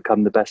try and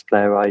become the best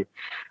player I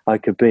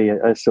could be.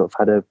 I sort of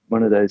had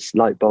one of those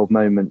light bulb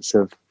moments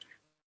of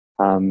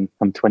I'm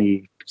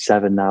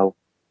 27 now,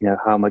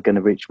 how am I going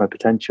to reach my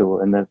potential?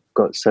 And I've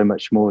got so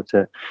much more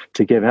to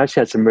give. And I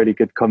actually had some really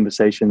good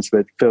conversations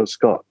with Phil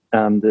Scott,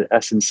 the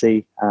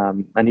S&C,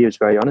 and he was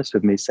very honest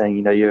with me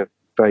saying, you're a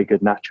very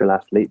good natural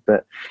athlete,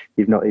 but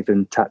you've not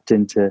even tapped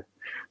into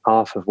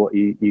half of what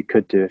you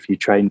could do if you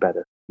train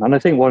better. And I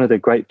think one of the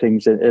great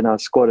things in our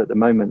squad at the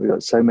moment, we've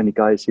got so many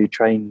guys who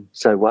train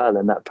so well,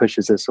 and that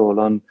pushes us all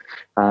on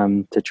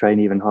to train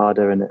even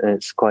harder. And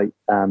it's quite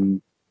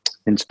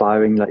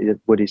inspiring. Like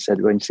Woody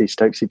said, when you see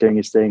Stokesy doing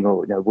his thing,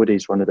 or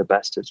Woody's one of the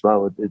best as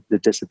well. The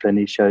discipline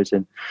he shows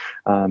in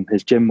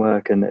his gym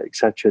work and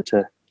etc.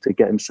 to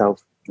get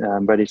himself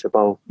ready to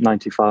bowl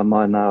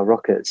 95-mile-an-hour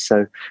rockets.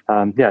 So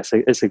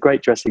it's a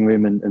great dressing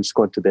room and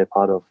squad to be a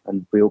part of,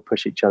 and we all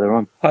push each other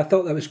on. I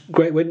thought that was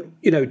great when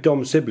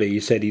Dom Sibley, he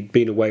said he'd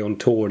been away on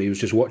tour and he was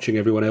just watching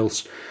everyone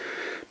else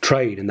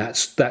train, and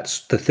that's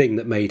the thing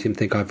that made him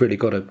think, I've really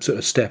got to sort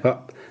of step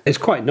up. It's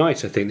quite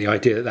nice, I think, the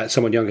idea that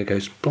someone younger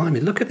goes,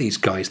 blimey, look at these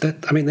guys.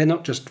 They're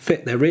not just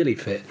fit, they're really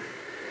fit.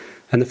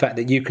 And the fact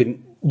that you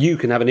can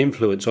have an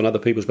influence on other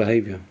people's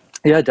behaviour.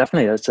 Yeah,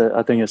 definitely. I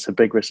think it's a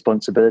big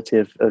responsibility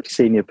of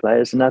senior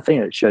players, and I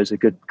think it shows a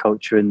good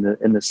culture in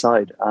the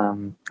side.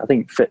 I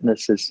think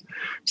fitness has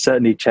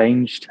certainly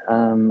changed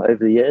over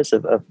the years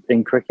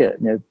in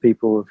cricket.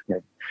 People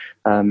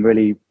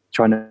really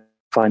trying to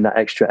find that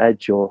extra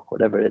edge or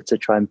whatever it is to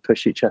try and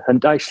push each other.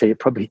 And actually, it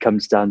probably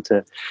comes down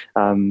to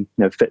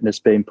fitness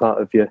being part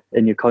of your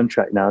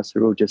contract now. So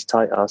we're all just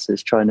tight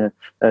asses trying to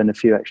earn a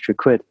few extra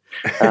quid.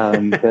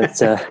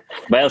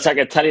 Miles, I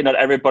can tell you, not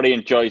everybody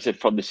enjoys it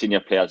from the senior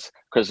players,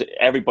 because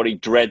everybody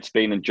dreads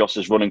being in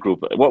Jos's running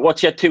group.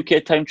 What's your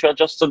 2K time trial,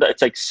 Jos?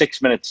 It's like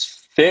 6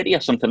 minutes 30 or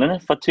something, isn't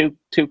it, for 2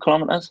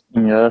 kilometres?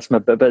 Yeah, that's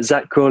but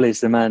Zach Crawley's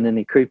the man,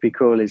 and Creepy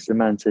Crawley's the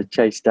man to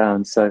chase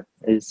down. So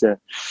he's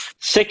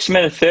 6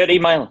 minutes 30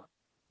 mile.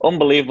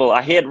 Unbelievable.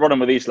 I hate running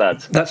with these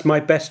lads. That's my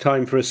best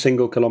time for a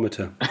single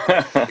kilometre,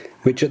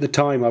 which at the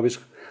time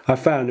I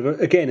found,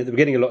 again, at the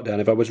beginning of lockdown,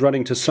 if I was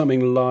running to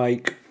something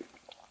like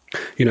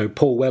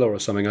Paul Weller or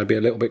something, I'd be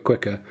a little bit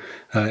quicker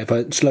if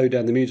I slowed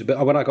down the music.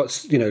 But when I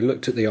got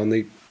looked at on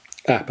the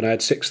app and I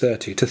had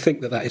 6:30, to think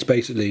that is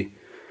basically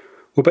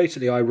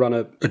I run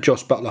a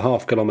Jos Buttler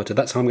half kilometre.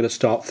 That's how I'm going to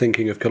start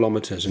thinking of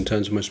kilometres in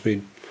terms of my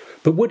speed.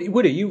 But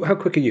Woody, how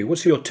quick are you?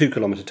 What's your 2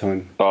 kilometre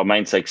time? Oh,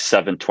 mine's like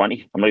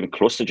 7:20. I'm not even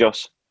close to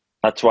Jos.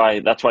 That's why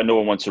no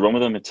one wants to run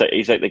with him.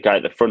 He's like the guy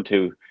at the front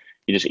who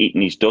you're just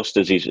eating his dust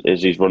as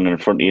he's running in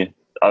front of you.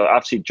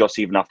 I've seen Joss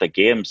even after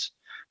games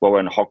where we're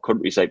in hot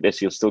countries like this,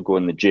 he'll still go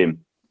in the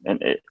gym.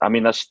 And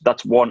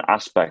that's one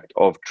aspect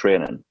of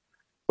training.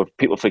 But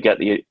people forget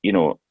the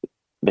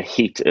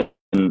heat,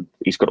 and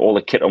he's got all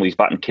the kit on with his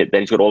batting kit.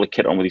 Then he's got all the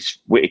kit on with his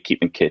wicket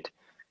keeping kit.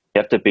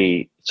 You have to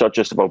be. It's not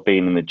just about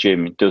being in the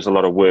gym. He does a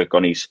lot of work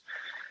on his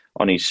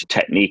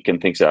technique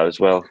and things like that as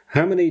well.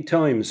 How many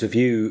times have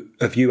you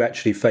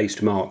actually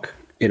faced Mark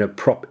in a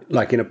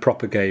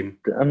proper game?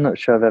 I'm not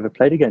sure I've ever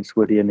played against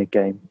Woody in a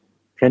game.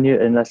 Can you?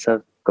 Unless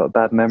I've got a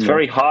bad memory. It's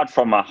very hard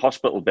from my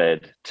hospital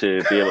bed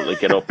to be able to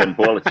get up and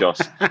bowl at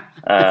Joss.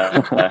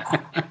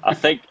 I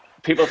think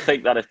people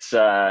think that it's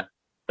that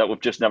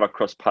we've just never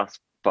crossed paths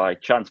by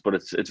chance, but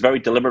it's very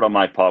deliberate on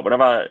my part.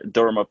 Whenever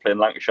Durham are playing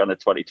Lancashire in the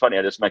 2020,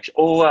 I just make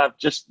sure,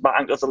 my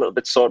ankle's a little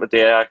bit sore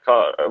today.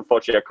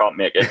 Unfortunately, I can't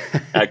make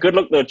it. Good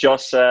luck though,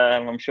 Joss.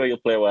 I'm sure you'll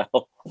play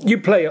well. You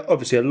play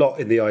obviously a lot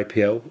in the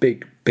IPL,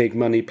 big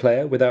money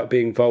player, without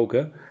being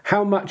vulgar.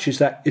 How much is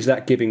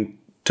that giving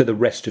to the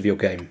rest of your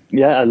game?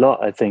 Yeah, a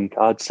lot. I think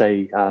I'd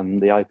say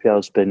the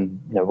IPL's been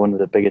one of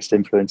the biggest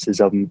influences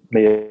on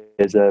me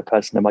as a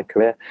person in my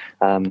career.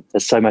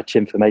 There's so much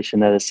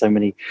information there. There's so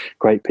many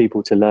great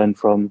people to learn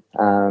from.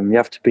 You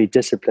have to be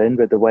disciplined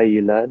with the way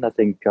you learn. I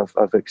think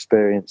I've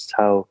experienced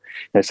how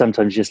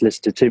sometimes you just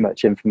listen to too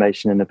much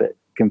information and a bit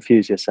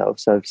confuse yourself.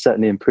 So I've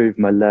certainly improved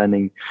my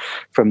learning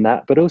from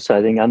that. But also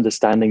I think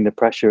understanding the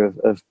pressure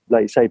of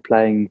like you say,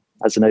 playing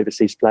as an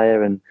overseas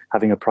player and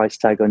having a price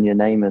tag on your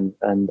name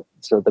and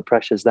sort of the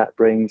pressures that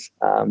brings,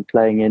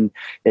 playing in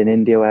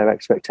India where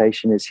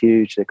expectation is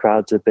huge, the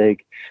crowds are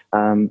big,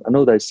 and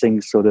all those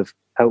things sort of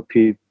help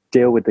you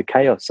deal with the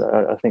chaos.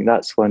 I think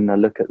that's when I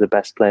look at the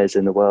best players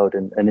in the world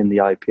and in the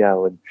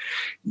IPL and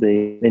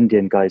the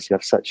Indian guys who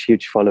have such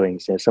huge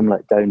followings, someone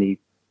like Dhoni,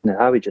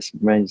 how he just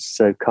remains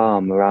so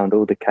calm around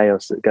all the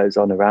chaos that goes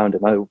on around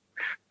him.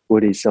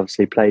 Woody's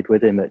obviously played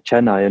with him at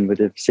Chennai and would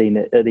have seen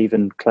it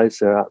even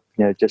closer up,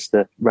 just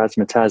the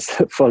razzmatazz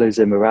that follows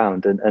him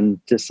around and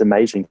just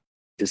amazing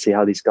to see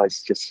how these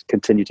guys just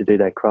continue to do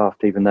their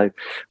craft even though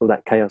all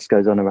that chaos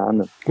goes on around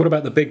them. What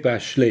about the Big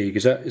Bash League?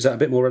 Is that a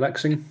bit more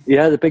relaxing?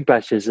 Yeah, the Big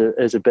Bash is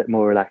a bit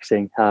more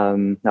relaxing.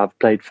 I've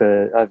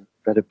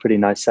had a pretty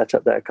nice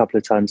setup there a couple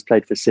of times,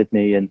 played for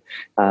Sydney and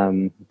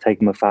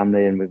taken my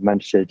family, and we've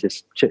managed to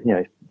just,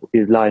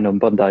 you're lying on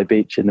Bondi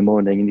Beach in the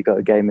morning and you've got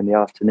a game in the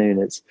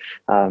afternoon. It's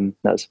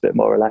that's a bit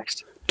more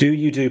relaxed. Do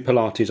you do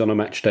Pilates on a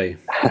match day?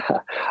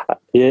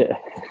 Yeah.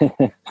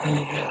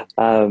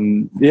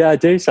 Yeah, I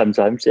do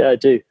sometimes. Yeah, I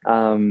do.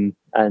 In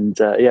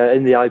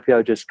the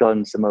IPL just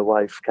gone, so my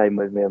wife came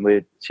with me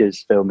and she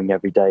was filming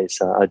every day,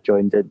 so I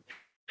joined in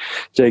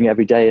doing it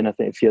every day, and I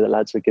think a few of the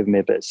lads were giving me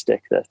a bit of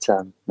stick that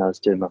I was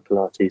doing my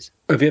Pilates.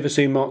 Have you ever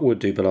seen Mark Wood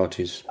do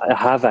Pilates? I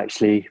have,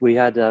 actually. We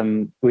had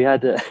in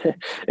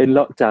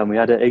lockdown we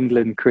had an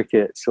England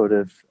cricket sort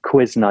of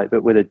quiz night,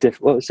 but with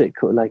what was it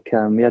called?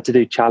 We had to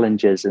do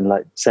challenges and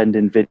send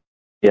in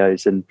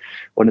videos, and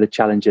one of the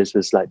challenges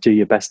was do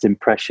your best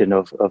impression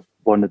of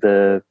one of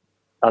the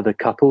other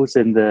couples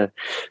in the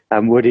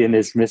Woody and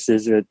his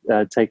missus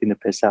were taking the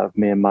piss out of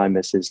me and my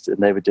missus, and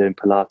they were doing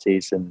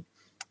Pilates and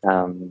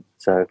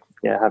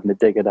having a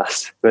dig at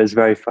us. But it was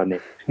very funny.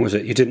 Was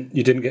it? You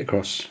didn't get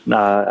cross?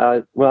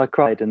 No, I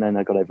cried and then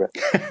I got over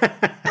it.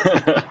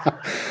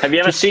 Have you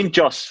ever seen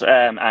Joss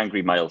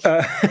angry, Miles?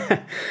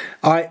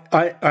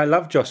 I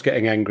love Joss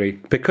getting angry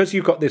because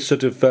you've got this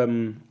sort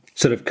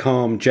of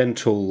calm,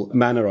 gentle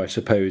manner, I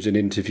suppose, in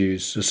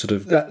interviews. Sort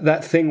of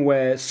that thing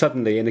where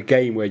suddenly in a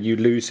game where you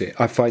lose it,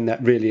 I find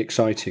that really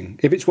exciting.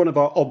 If it's one of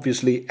our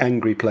obviously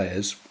angry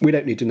players, we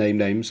don't need to name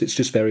names. It's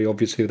just very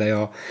obvious who they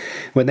are.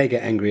 When they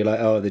get angry,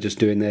 they're just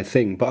doing their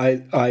thing.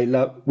 But I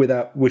love,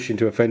 without wishing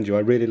to offend you, I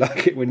really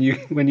like it when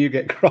you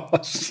get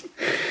cross.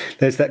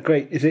 There's that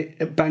great, is it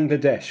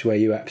Bangladesh, where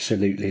you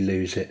absolutely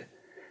lose it?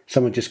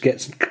 Someone just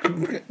gets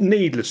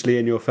needlessly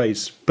in your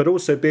face, but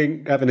also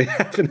having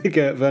a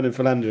go at Vernon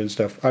Philander and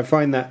stuff. I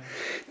find that,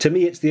 to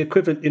me, it's the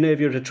equivalent, if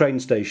you're at a train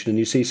station and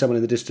you see someone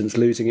in the distance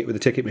losing it with a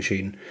ticket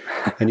machine,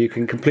 and you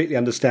can completely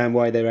understand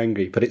why they're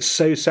angry. But it's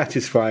so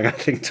satisfying, I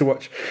think, to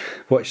watch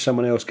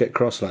someone else get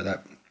cross like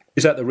that.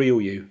 Is that the real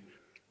you?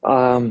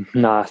 No,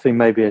 I think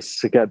maybe it's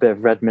to get a bit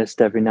of red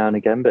mist every now and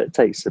again, but it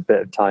takes a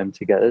bit of time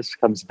to get. It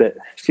becomes a bit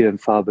few and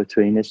far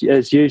between.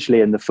 It's usually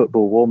in the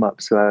football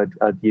warm-ups where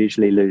I'd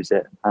usually lose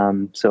it.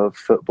 So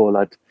football,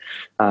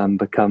 I'd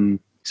become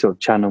sort of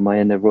channel my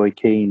inner Roy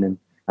Keane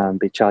and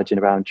be charging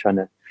around trying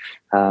to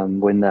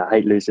win that. I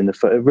hate losing the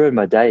foot. It ruined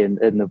my day.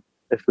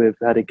 If we've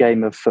had a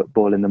game of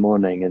football in the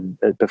morning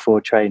and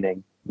before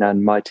training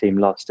and my team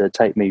lost, it'd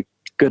take me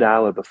good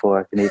hour before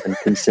I can even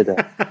consider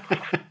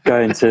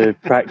going to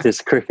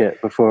practice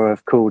cricket before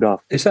I've cooled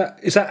off. Is that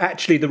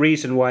actually the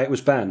reason why it was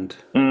banned?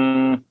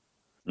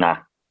 Nah.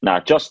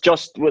 Just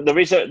the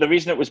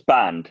reason it was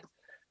banned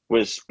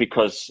was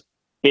because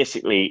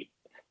basically,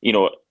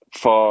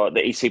 for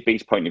the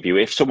ECB's point of view,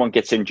 if someone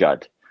gets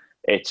injured,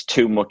 it's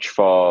too much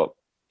for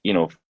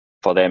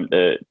them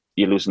to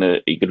you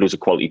could lose a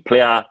quality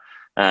player.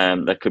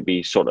 There could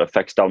be sort of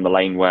effects down the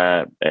line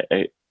where,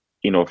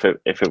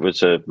 if it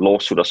was a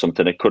lawsuit or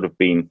something, it could have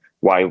been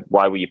why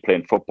were you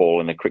playing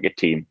football in a cricket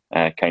team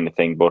kind of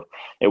thing. But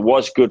it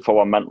was good for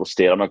our mental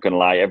state. I'm not going to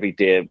lie. Every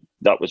day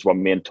that was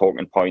one main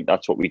talking point.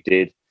 That's what we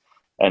did.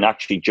 And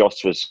actually,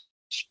 Jos was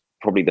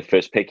probably the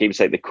first pick. He was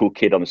like the cool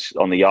kid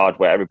on the yard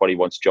where everybody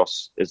wants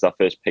Jos as their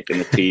first pick in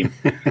the team.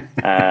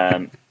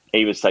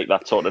 He was like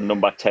that sort of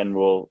number 10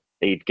 role.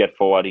 He'd get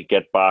forward, he'd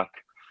get back.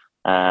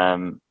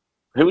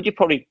 Which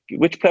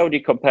player would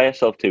you compare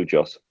yourself to,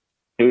 Jos?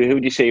 Who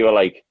would you say you were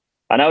like?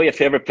 I know your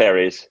favourite player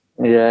is.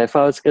 Yeah, if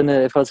I was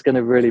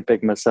gonna really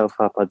big myself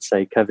up, I'd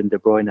say Kevin De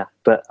Bruyne.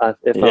 But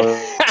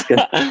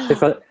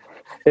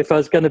if I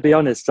was gonna be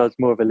honest, I was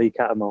more of a Lee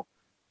Cattermole.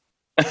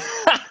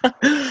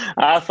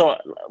 I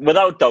thought,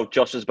 without doubt,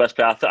 Jos was the best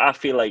player. I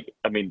feel like,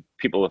 I mean,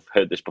 people have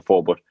heard this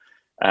before, but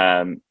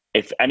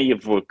if any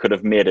of us could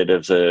have made it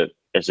as a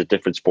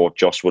different sport,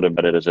 Jos would have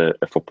made it as a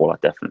footballer,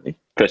 definitely.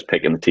 First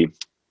pick in the team.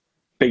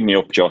 Big me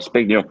up, Jos.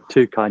 Big me up.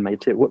 Too kind,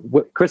 mate.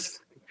 Chris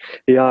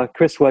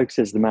Wokes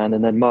is the man,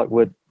 and then Mark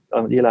Wood.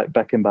 You like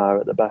Beckenbauer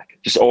at the back.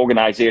 Just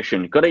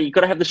organisation. You got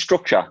to have the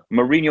structure.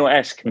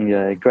 Mourinho-esque.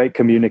 Yeah, great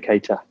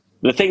communicator.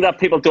 The thing that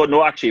people don't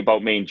know actually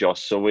about me and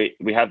Jos, so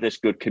we have this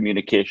good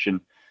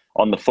communication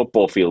on the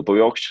football field, but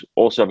we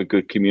also have a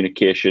good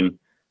communication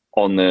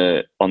on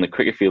the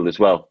cricket field as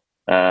well.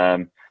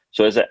 So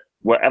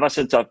ever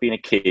since I've been a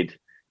kid,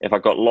 if I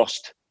got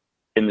lost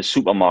in the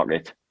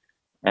supermarket,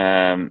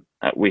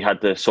 we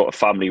had the sort of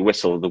family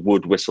whistle, the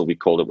wood whistle we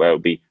called it, where it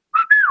would be,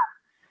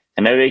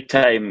 and every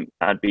time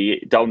I'd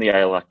be down the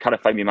aisle, I kind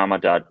of find my mum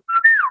and dad,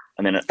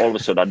 and then all of a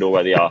sudden I know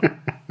where they are.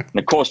 And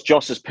of course,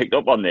 Jos has picked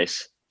up on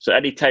this. So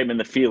any time in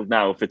the field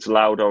now, if it's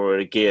loud or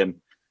a game,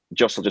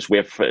 Jos will just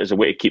wait for it as a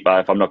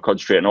wicketkeeper. If I'm not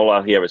concentrating, all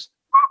I'll hear is,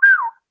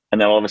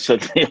 and then all of a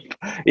sudden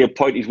he'll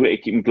point his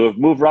wicketkeeping glove,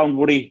 move round,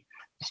 Woody.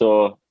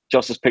 So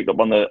Jos has picked up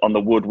on the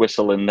wood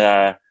whistle, and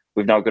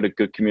we've now got a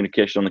good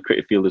communication on the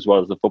cricket field as well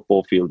as the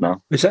football field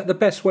now. Is that the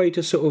best way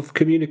to sort of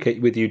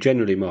communicate with you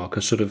generally,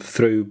 Mark, sort of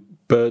through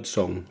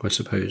birdsong, I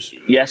suppose?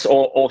 Yes,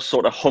 or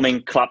sort of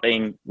humming,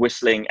 clapping,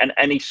 whistling, and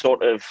any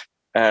sort of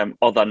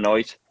other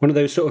noise. One of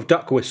those sort of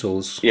duck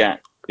whistles. Yeah,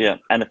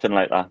 anything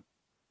like that.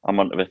 I'm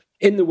onto it.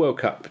 In the World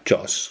Cup,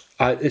 Jos,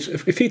 there's a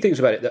few things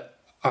about it that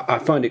I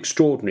find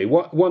extraordinary.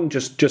 One,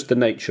 just the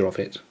nature of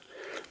it.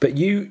 But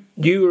you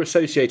were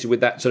associated with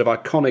that sort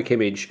of iconic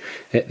image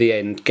at the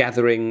end,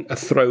 gathering a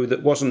throw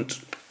that wasn't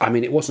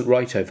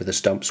right over the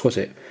stumps, was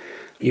it?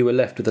 You were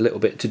left with a little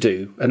bit to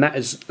do, and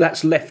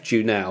that's left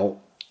you now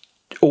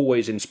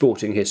always in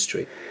sporting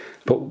history.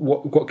 But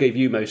what gave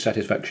you most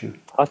satisfaction?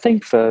 I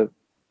think for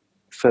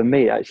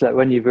me, actually, like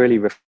when you really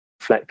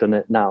reflect on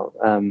it now,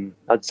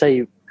 I'd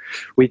say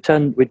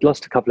we'd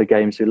lost a couple of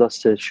games. We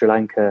lost to Sri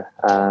Lanka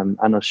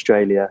and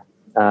Australia,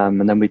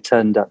 and then we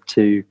turned up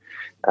to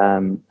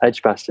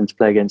Edgbaston to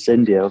play against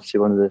India, obviously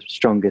one of the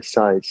strongest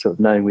sides, sort of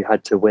knowing we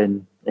had to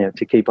win,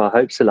 to keep our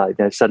hopes alive.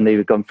 Suddenly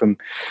we've gone from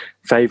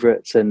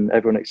favourites and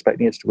everyone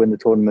expecting us to win the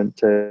tournament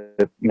to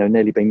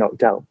nearly being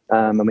knocked out.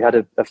 And we had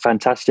a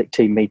fantastic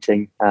team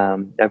meeting.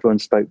 Everyone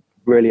spoke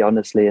really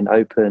honestly and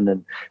open,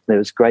 and it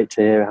was great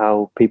to hear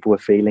how people were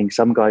feeling.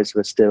 Some guys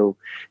were still,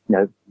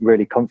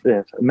 really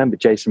confident. I remember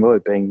Jason Roy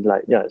being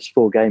like, it's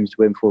 4 games to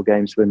win, 4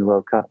 games to win the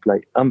World Cup,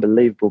 like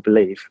unbelievable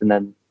belief. And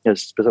then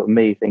it's sort of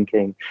me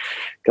thinking,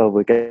 God,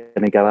 we're going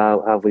to go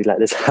out. How have we let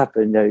this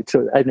happen?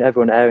 And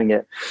everyone airing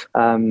it.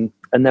 And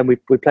then we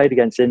played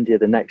against India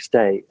the next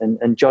day,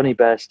 and Johnny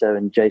Bairstow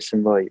and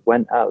Jason Roy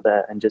went out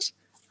there and just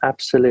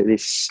absolutely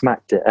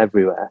smacked it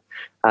everywhere.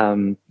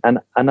 And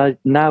I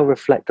now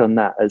reflect on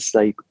that as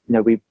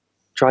we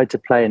tried to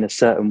play in a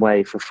certain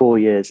way for 4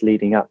 years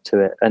leading up to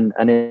it, and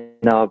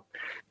in our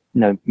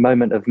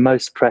moment of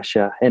most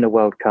pressure in a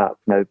World Cup,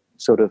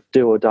 sort of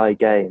do or die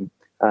game,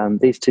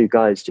 these two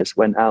guys just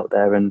went out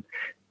there and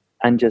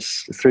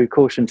just threw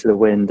caution to the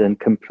wind and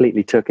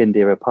completely took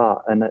India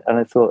apart. And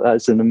I thought that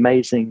was an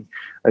amazing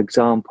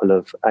example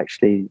of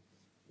actually,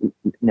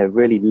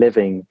 really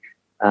living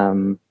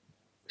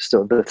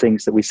sort of the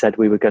things that we said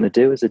we were going to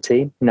do as a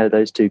team.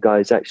 Those two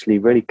guys actually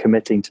really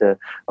committing to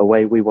a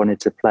way we wanted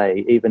to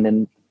play, even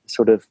in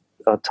sort of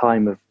our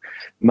time of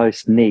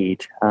most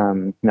need.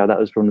 That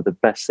was one of the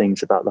best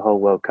things about the whole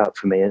World Cup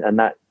for me. And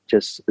that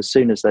just, as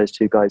soon as those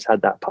two guys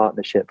had that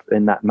partnership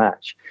in that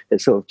match,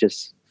 it sort of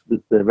just,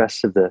 the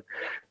rest of the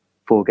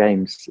 4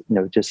 games,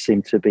 just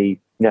seemed to be,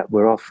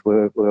 we're off,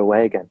 we're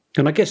away again.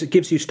 And I guess it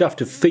gives you stuff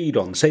to feed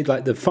on. Say,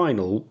 like the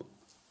final,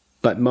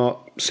 like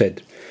Mark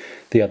said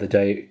the other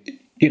day,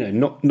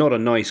 not a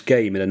nice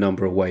game in a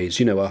number of ways,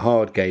 a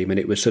hard game, and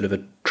it was sort of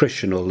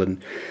attritional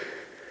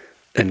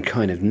and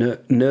kind of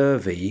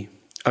nervy.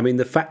 I mean,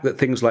 the fact that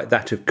things like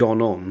that have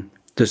gone on,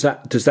 does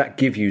that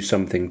give you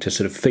something to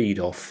sort of feed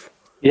off?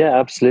 Yeah,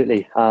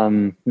 absolutely.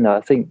 I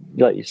think,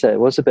 like you said, it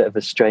was a bit of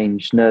a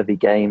strange, nervy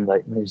game.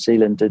 Like New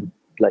Zealand didn't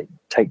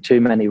take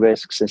too many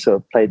risks and sort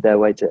of played their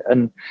way to,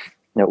 and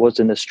it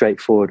wasn't a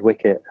straightforward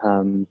wicket,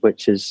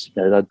 which is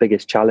the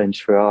biggest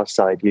challenge for our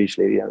side.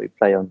 Usually, we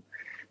play on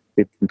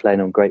we've been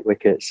playing on great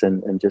wickets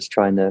and just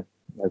trying to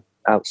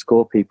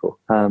outscore people.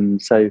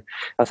 So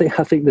I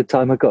think the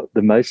time I got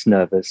the most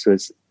nervous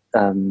was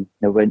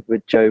when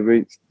Joe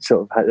Root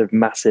sort of had a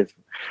massive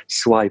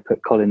swipe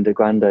at Colin de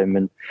Grandhomme,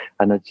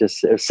 and it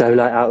was so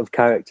out of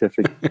character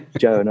for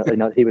Joe,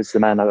 and he was the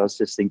man. I was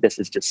just thinking, this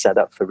is just set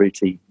up for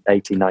Rooty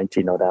 80,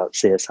 90 not out,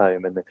 see us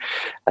home,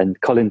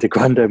 and Colin de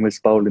Grandhomme was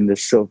bowling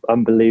this sort of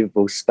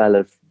unbelievable spell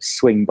of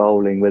swing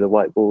bowling with a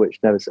white ball,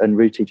 and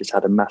Rooty just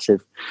had a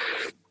massive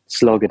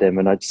slog at him,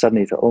 and I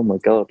suddenly thought, oh my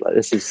god,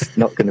 this is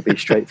not going to be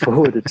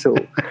straightforward at all.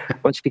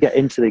 Once you get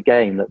into the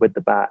game with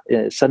the bat,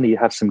 suddenly you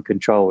have some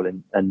control,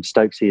 and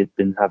Stokesy had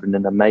been having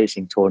an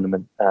amazing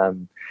tournament,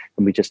 and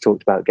we just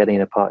talked about getting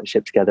in a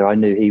partnership together. I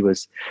knew he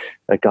was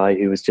a guy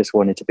who was just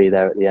wanted to be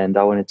there at the end.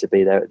 I wanted to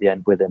be there at the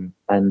end with him,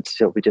 and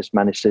so we just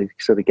managed to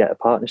sort of get a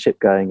partnership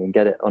going and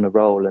get it on a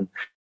roll. And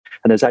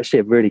there's actually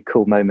a really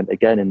cool moment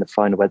again in the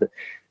final where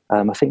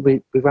I think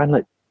we ran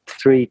like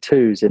 3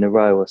 2s in a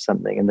row or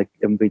something,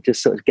 and we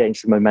just sort of getting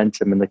some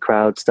momentum, and the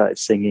crowd started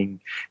singing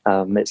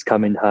 "It's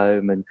Coming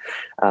Home," and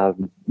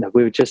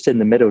we were just in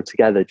the middle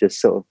together, just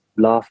sort of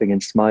laughing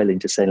and smiling,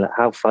 just saying, like,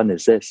 how fun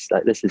is this?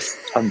 Like, this is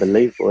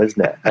unbelievable,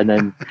 isn't it? And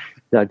then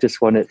I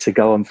just want it to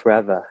go on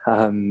forever.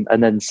 And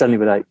then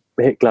suddenly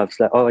we hit gloves,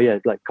 like, oh yeah,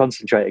 like,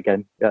 concentrate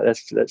again. Yeah,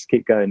 let's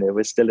keep going here.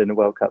 We're still in a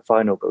World Cup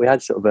final, but we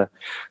had sort of a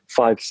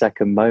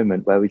 5-second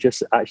moment where we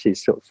just actually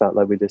sort of felt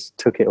like we just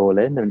took it all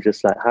in, and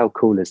just like, how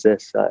cool is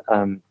this?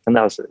 And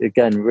that was,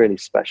 again, really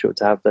special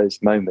to have those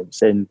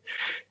moments in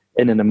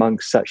and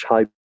amongst such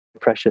high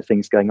pressure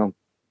things going on.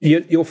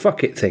 Your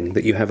fuck it thing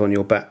that you have on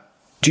your bat,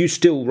 do you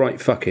still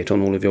write fuck it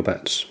on all of your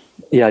bats?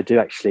 Yeah, I do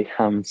actually.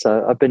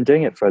 So I've been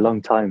doing it for a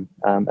long time,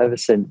 ever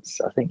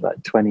since I think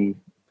like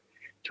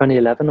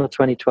 2011 or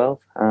 2012,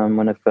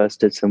 when I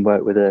first did some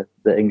work with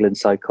the England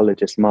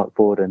psychologist Mark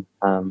Borden.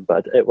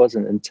 But it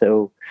wasn't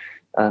until...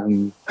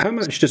 How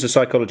much does a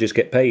psychologist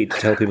get paid to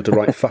tell people to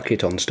write fuck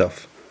it on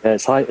stuff? Yeah,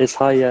 it's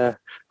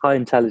high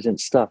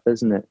intelligence stuff,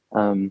 isn't it?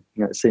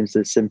 It seems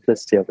the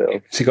simplicity of it all.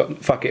 So you got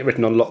fuck it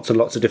written on lots and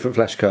lots of different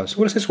flashcards.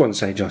 What does this one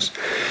say, Jos?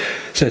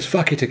 It says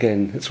fuck it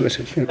again. That's what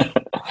it says.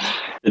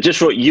 I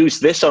just wrote, use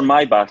this on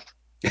my bat.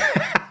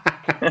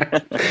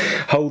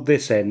 Hold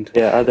this end.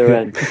 Yeah, other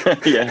end.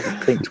 Yeah.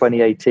 I think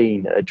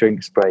 2018 at a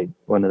drinks break,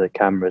 one of the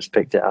cameras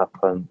picked it up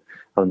on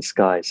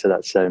Sky, so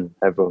that's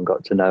everyone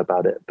got to know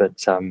about it.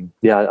 But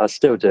I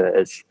still do it.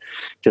 It's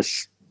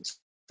just,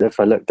 if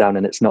I look down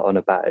and it's not on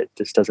a bat, it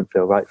just doesn't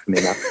feel right for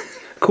me now.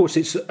 Of course,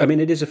 it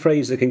is a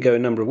phrase that can go a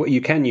number of ways.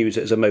 You can use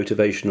it as a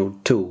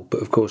motivational tool,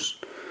 but of course,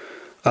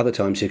 other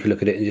times you can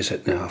look at it and just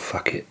say, no,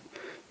 fuck it.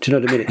 Do you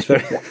know what I mean? It's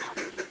very...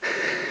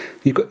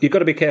 You've got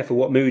to be careful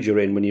what mood you're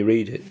in when you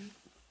read it.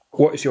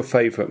 What is your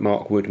favourite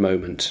Mark Wood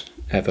moment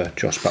ever,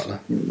 Jos Buttler?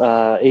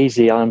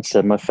 Easy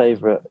answer. My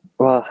favourite...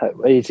 Well,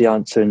 easy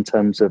answer in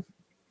terms of...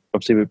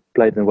 Obviously, we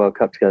played in the World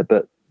Cup together,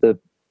 but the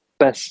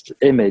best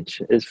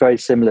image is very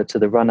similar to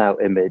the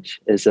run-out image,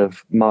 is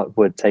of Mark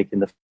Wood taking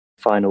the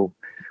final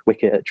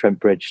wicket at Trent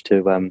Bridge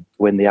to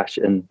win the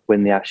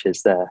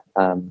Ashes there,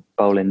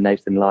 bowling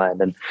Nathan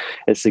Lyon. And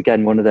it's,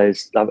 again, one of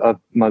those...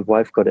 my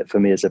wife got it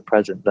for me as a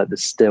present, like the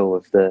still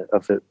of the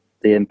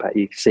impact.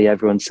 You can see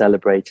everyone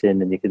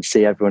celebrating, and you can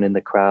see everyone in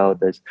the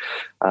crowd. There's,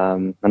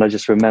 and I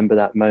just remember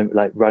that moment,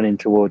 like running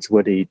towards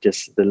Woody,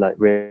 just the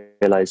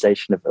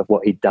realization of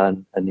what he'd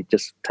done, and he'd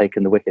just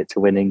taken the wicket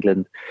to win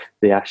England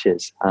the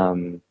Ashes.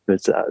 That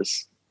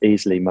was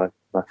easily my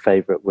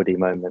favourite Woody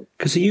moment.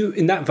 Because you,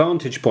 in that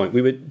vantage point,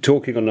 we were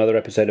talking on another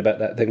episode about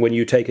that thing. When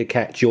you take a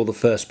catch, you're the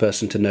first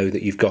person to know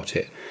that you've got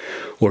it,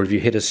 or if you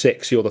hit a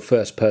 6, you're the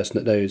first person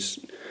that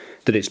knows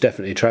that it's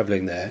definitely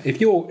travelling there.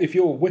 If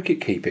you're wicket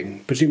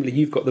keeping, presumably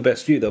you've got the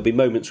best view. There'll be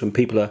moments when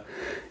people are,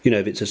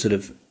 if it's a sort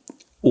of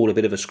all a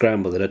bit of a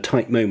scramble, at a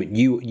tight moment,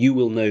 you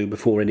will know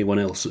before anyone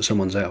else that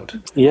someone's out.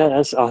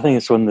 Yeah, I think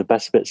it's one of the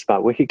best bits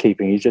about wicket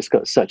keeping. You've just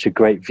got such a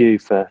great view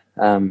for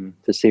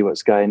to see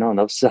what's going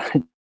on.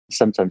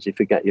 Sometimes you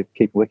forget you're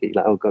keeping wicket.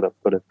 You're like, oh God, I've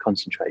got to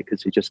concentrate,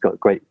 because you just got a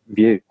great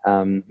view.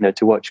 To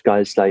watch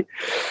guys like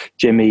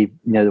Jimmy,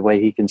 the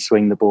way he can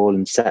swing the ball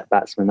and set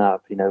batsmen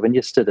up. When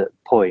you're stood at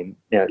point,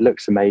 it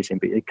looks amazing,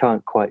 but you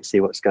can't quite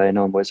see what's going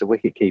on. Whereas a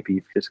wicket keeper,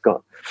 you've just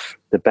got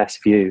the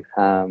best view.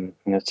 And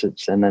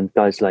then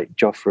guys like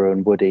Jofra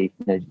and Woody,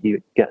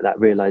 you get that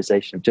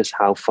realization of just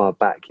how far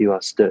back you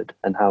are stood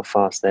and how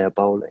fast they are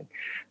bowling.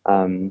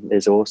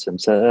 Is awesome.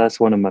 So that's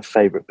one of my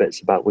favourite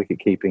bits about wicket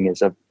keeping,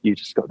 is you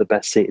just got the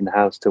best seat in the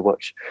house to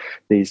watch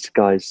these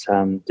guys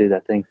do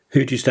their thing.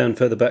 Who do you stand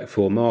further back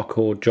for, Mark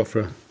or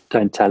Jofra?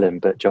 Don't tell him,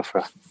 but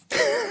Jofra.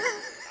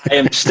 I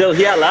am still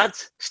here,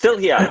 lads. Still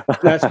here.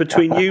 That's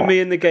between you, me,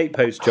 and the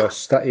gatepost,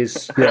 Jos. That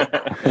is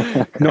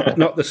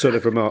not the sort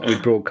of remark we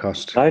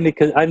broadcast. Only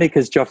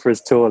because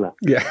Jofra's taller.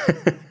 Yeah.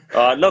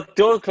 Look,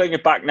 don't cling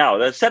it back now.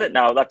 They've said it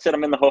now. That's it.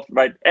 I'm in the huff.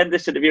 Right, end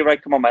this interview.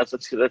 Right, come on, Miles.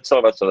 Let's talk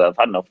about something. I've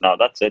had enough now.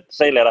 That's it.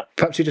 See you later.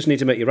 Perhaps you just need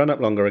to make your run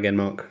up longer again,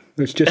 Mark.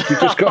 You've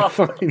just got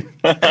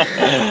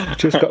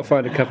to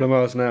find a couple of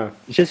miles an hour.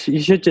 You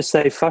should just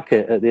say fuck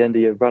it at the end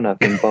of your run up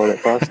and bowl it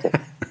faster.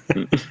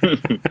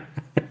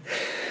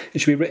 It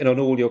should be written on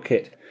all your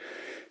kit.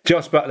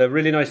 Jos Buttler,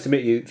 really nice to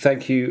meet you.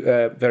 Thank you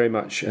very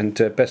much, and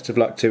best of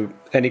luck to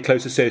any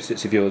close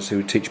associates of yours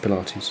who teach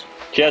Pilates.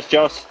 Cheers,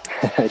 Jos.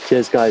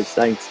 Cheers, guys.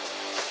 Thanks.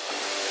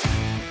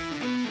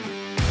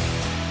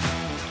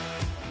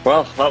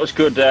 Well, that was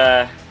good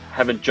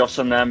having Jos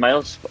on there,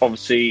 Miles.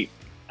 Obviously,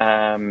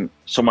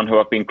 someone who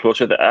I've been close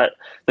with.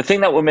 The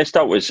thing that we missed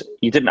out was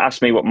you didn't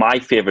ask me what my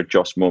favourite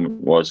Jos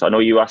moment was. I know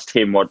you asked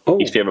him what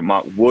his favourite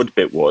Mark Wood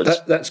bit was.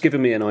 That's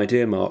given me an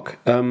idea, Mark.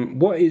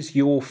 What is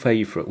your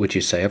favourite, would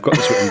you say? I've got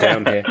this written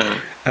down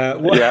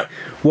here.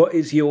 What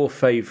is your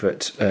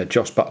favourite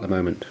Jos Buttler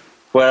moment?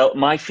 Well,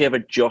 my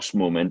favourite Jos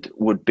moment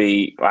would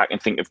be, I can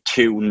think of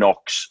two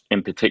knocks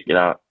in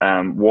particular.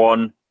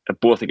 One,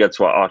 both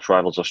against our arch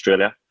rivals,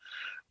 Australia.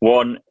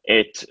 One,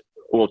 at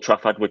Old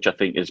Trafford, which I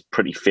think is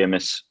pretty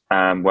famous,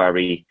 where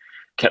he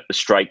kept the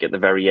strike at the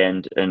very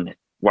end and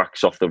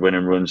whacks off the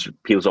winning runs,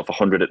 peels off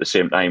 100 at the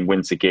same time,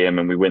 wins the game,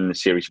 and we win the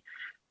series.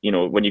 You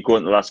know, when you go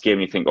into the last game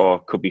and you think, oh,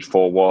 it could be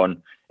 4-1,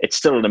 it's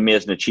still an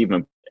amazing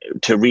achievement.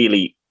 To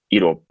really,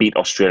 beat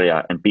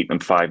Australia and beat them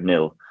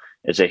 5-0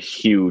 is a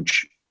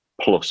huge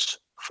plus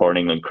for an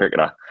England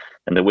cricketer.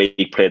 And the way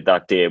he played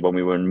that day when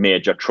we were in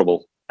major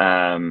trouble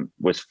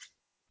was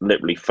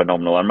literally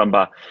phenomenal. I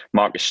remember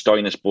Marcus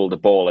Stoinis bowled the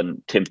ball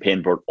and Tim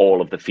Payne brought all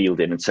of the field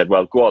in and said,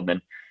 well, go on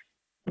then.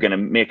 We're going to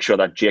make sure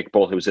that Jake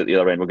Ball, who was at the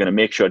other end, we're going to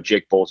make sure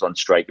Jake Ball's on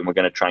strike and we're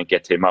going to try and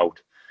get him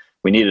out.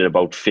 We needed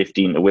about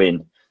 15 to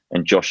win.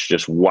 And Josh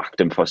just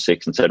whacked him for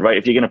 6 and said, right,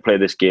 if you're going to play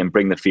this game,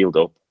 bring the field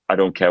up. I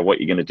don't care what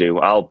you're going to do.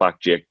 I'll back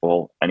Jake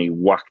Ball. And he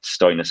whacked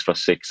Stoinis for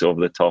 6 over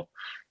the top.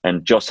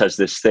 And Josh has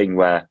this thing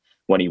where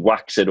when he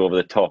whacks it over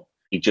the top,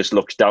 he just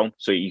looks down.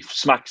 So he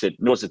smacks it,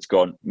 knows it's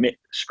gone,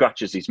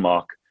 scratches his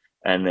mark.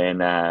 And then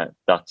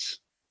that's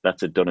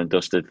it, done and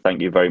dusted.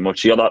 Thank you very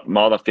much.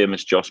 My other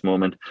famous Jos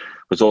moment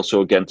was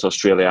also against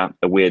Australia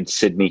away in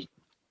Sydney.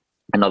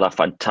 Another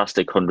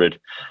fantastic 100.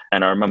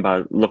 And I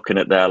remember looking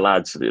at their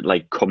lads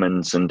like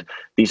Cummins, and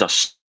these are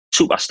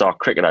superstar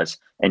cricketers.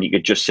 And you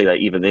could just see that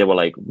even they were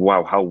like,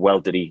 wow, how well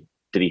did he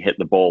hit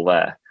the ball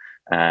there?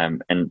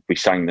 And we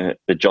sang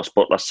the Jos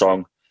Buttler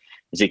song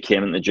as he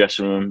came in the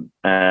dressing room.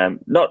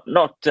 Not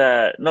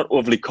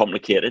overly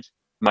complicated,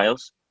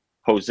 Miles.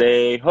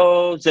 Jose,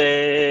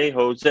 Jose,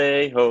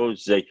 Jose,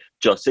 Jose,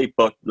 Josie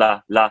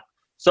Buttler, la.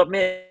 So,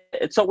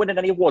 it's not winning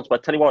any awards, but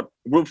I tell you what,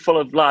 room full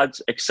of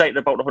lads excited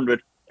about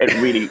 100. It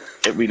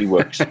really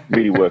works.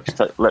 Really works.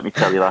 Let me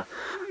tell you that.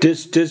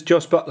 Does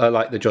Jos Buttler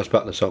like the Jos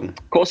Buttler song?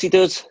 Of course he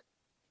does.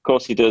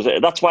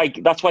 That's why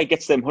he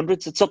gets them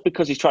hundreds. It's not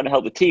because he's trying to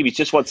help the team. He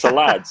just wants the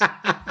lads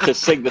to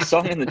sing the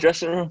song in the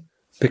dressing room.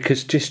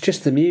 Because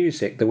just the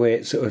music, the way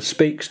it sort of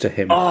speaks to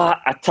him. Oh,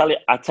 I tell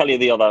you,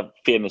 the other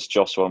famous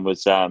Jos one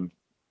was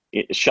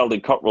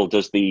Sheldon Cottrell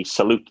does the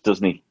salute,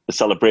 doesn't he? The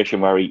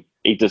celebration where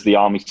he does the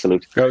army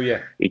salute. Oh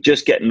yeah. He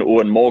just getting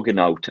Owen Morgan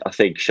out, I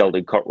think,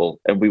 Sheldon Cottrell,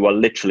 and we were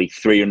literally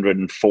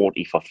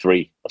 340 for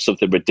 3 or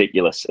something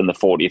ridiculous in the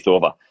 40th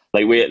over.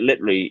 Like we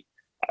literally,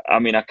 I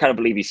mean, I can't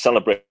believe he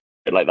celebrated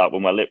like that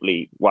when we're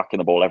literally whacking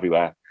the ball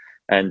everywhere.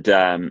 And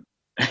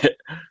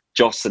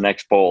Jos, the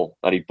next ball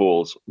that he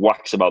bowls,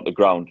 whacks him out the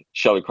ground.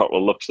 Sheldon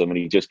Cottrell looks at him and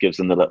he just gives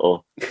him the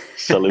little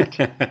salute,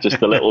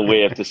 just a little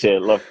wave to say,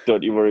 look,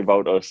 don't you worry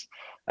about us.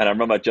 And I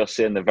remember just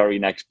saying the very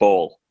next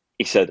ball,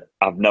 he said,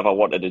 I've never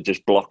wanted to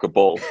just block a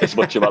ball as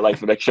much in my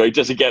life to make sure he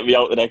doesn't get me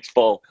out the next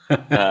ball.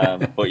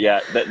 But yeah,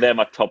 they're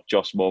my top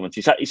Jos moments.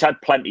 He's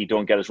had plenty,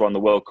 don't get us wrong, the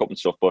World Cup and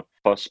stuff, but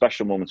for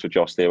special moments with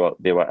Jos, they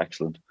were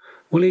excellent.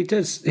 Well,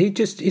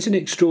 he's an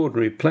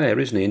extraordinary player,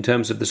 isn't he, in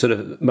terms of the sort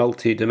of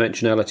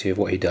multi-dimensionality of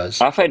what he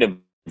does? I find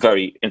him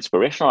very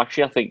inspirational,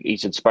 actually. I think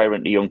he's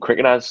inspiring to young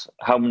cricketers.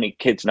 How many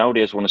kids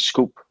nowadays want to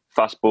scoop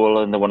fast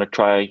bowler and they want to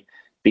try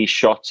these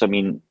shots? I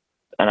mean,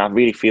 and I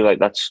really feel like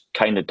that's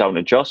kind of down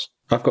to Jos.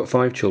 I've got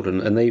 5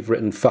 children and they've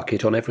written fuck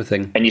it on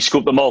everything. And you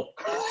scoop them all.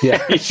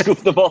 Yeah. You scoop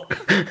them all.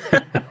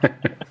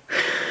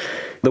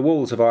 The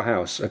walls of our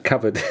house are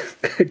covered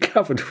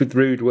with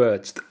rude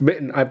words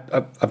written.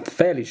 I'm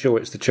fairly sure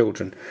it's the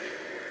children.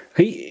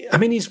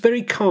 He's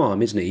very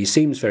calm, isn't he? He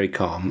seems very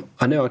calm.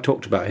 I know I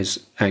talked about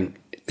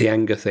the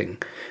anger thing,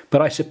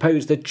 but I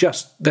suppose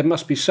there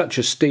must be such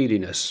a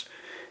steeliness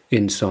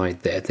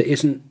inside there that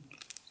isn't.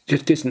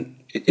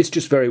 It's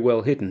just very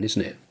well hidden,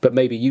 isn't it? But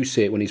maybe you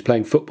see it when he's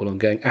playing football and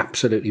going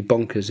absolutely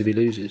bonkers if he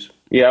loses.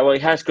 Yeah, well, he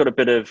has got a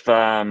bit of.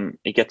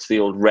 He gets the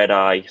old red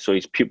eye, so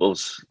his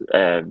pupils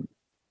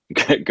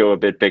go a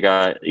bit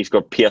bigger. He's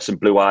got piercing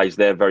blue eyes.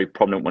 They're very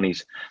prominent when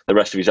the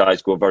rest of his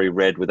eyes go very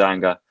red with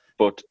anger.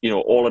 But,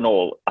 all in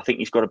all, I think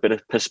he's got a bit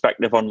of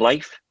perspective on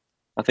life.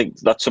 I think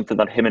that's something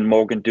that him and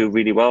Morgan do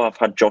really well. I've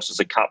had Jos as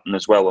a captain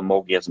as well when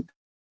Morgan hasn't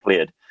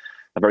played.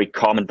 They're very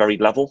calm and very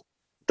level.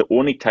 The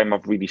only time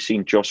I've really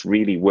seen Jos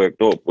really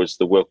worked up was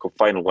the World Cup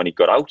final when he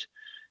got out.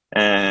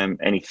 And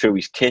he threw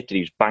his kit and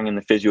he was banging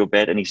the physio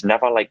bed, and he's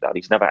never like that.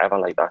 He's never ever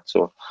like that.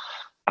 So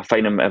I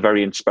find him a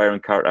very inspiring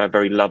character, a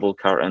very level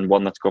character, and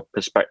one that's got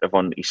perspective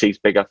on. He sees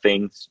bigger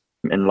things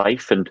in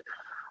life, and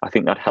I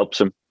think that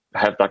helps him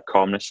have that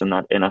calmness and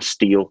that inner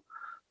steel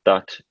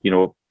that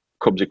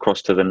comes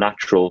across to the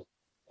natural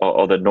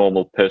or the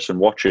normal person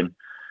watching.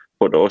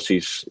 But to us,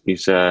 he's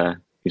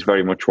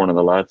very much one of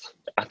the lads.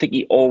 I think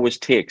he always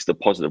takes the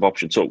positive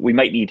option. So we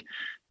might need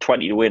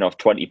 20 to win off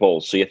 20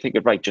 balls. So you're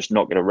thinking, right, just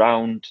knock it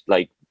around.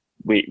 Like,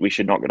 we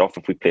should knock it off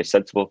if we play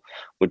sensible.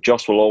 But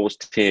Jos will always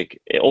take,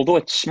 although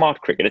it's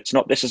smart cricket,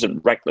 this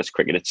isn't reckless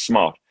cricket, it's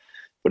smart.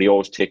 But he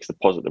always takes the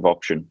positive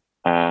option.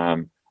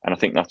 And I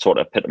think that sort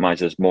of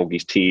epitomises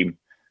Morgie's team.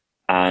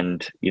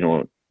 And,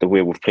 the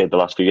way we've played the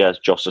last few years,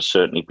 Jos has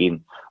certainly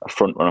been a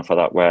front runner for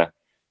that, where,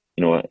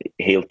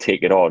 he'll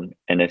take it on.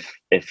 And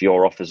if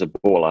you're off as a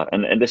bowler,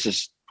 and this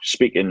is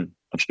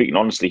I'm speaking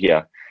honestly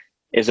here,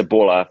 as a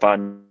bowler, if I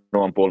know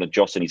I'm bowling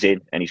Jos and he's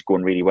in and he's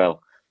going really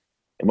well,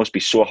 it must be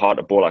so hard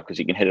to bowl because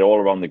he can hit it all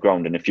around the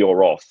ground. And if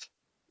you're off,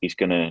 he's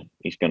gonna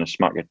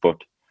smack it.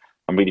 But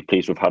I'm really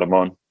pleased we've had him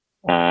on,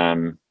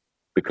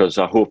 because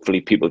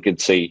hopefully people can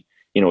see,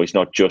 he's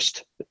not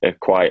just a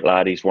quiet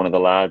lad. He's one of the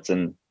lads,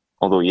 and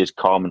although he is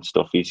calm and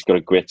stuff, he's got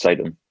a great side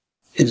to him.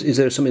 Is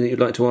there something that you'd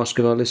like to ask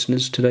of our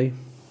listeners today?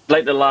 I'd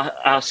like to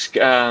ask,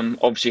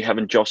 obviously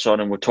having Jos on,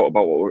 and we'll talk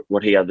about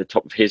what he had at the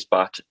top of his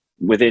bat.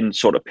 Within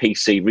sort of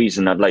PC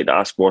reason, I'd like to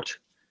ask what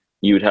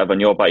you would have on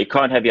your bat. You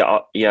can't have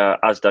your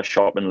Asda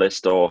shopping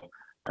list or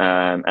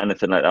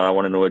anything like that. I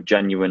want to know a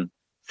genuine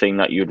thing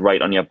that you'd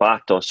write on your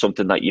bat, or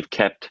something that you've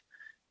kept,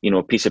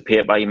 a piece of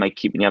paper you might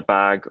keep in your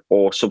bag,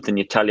 or something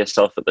you tell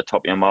yourself at the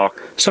top of your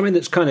mark. Something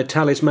that's kind of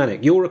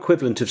talismanic. Your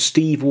equivalent of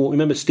Steve Waugh.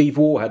 Remember Steve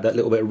Waugh had that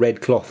little bit of red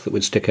cloth that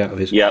would stick out of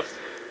his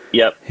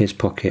his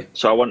pocket.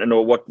 So I want to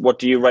know, what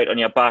do you write on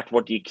your bat?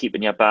 What do you keep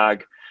in your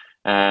bag?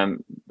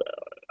 I've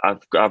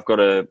got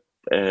a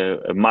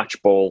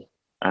match ball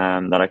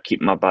that I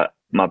keep in my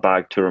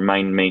bag to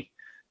remind me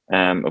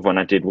of when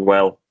I did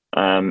well,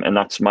 and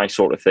that's my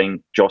sort of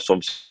thing. Jos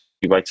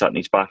obviously writes that in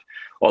his bat.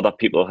 Other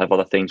people have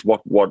other things.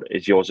 What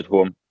is yours at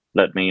home?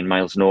 Let me and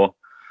Miles know,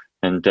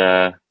 and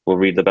we'll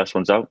read the best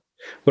ones out.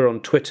 We're on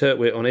Twitter,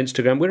 we're on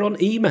Instagram, we're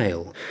on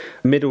email,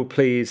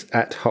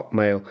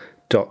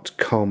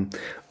 middleplease@hotmail.com,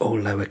 all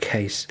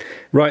lowercase.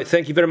 Right,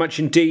 thank you very much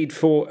indeed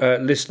for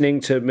listening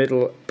to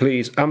Middle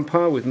Please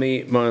Umpire with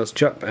me, Miles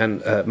Jupp,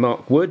 and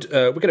Mark Wood.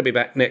 We're going to be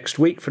back next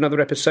week for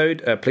another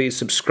episode. Please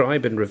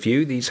subscribe and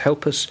review. These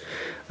help us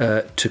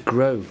to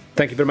grow.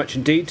 Thank you very much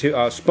indeed to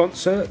our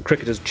sponsor,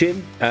 Cricketers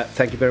Gin.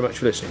 Thank you very much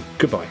for listening.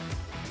 Goodbye.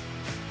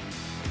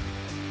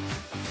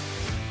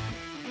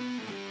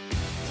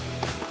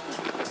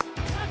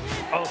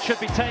 Oh, should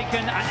be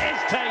taken and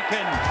is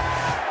taken.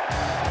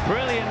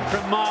 Brilliant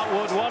from Mark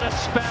Wood. What a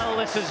spell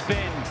this has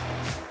been.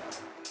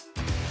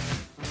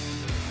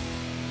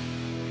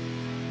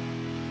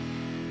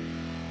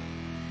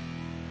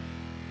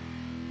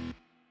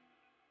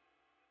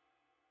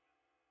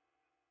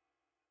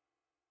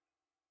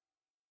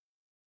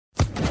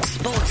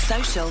 Sports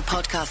Social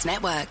Podcast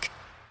Network.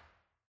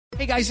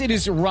 Hey guys, it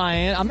is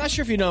Ryan. I'm not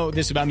sure if you know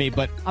this about me,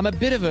 but I'm a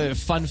bit of a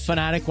fun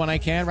fanatic when I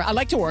can. I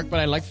like to work, but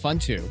I like fun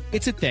too.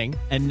 It's a thing.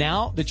 And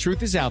now the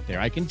truth is out there.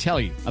 I can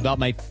tell you about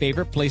my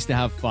favorite place to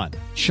have fun.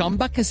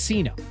 Chumba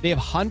Casino. They have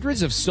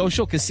hundreds of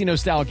social casino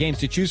style games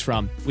to choose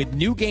from, with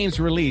new games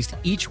released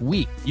each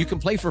week. You can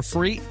play for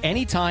free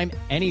anytime,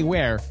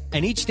 anywhere.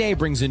 And each day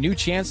brings a new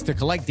chance to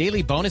collect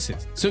daily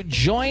bonuses. So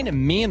join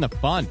me in the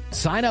fun.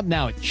 Sign up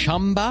now at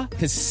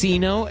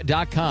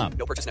ChumbaCasino.com.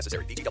 No purchase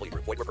necessary. VGW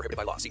Group. Void where prohibited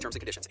by law. See terms and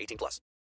conditions. 18+.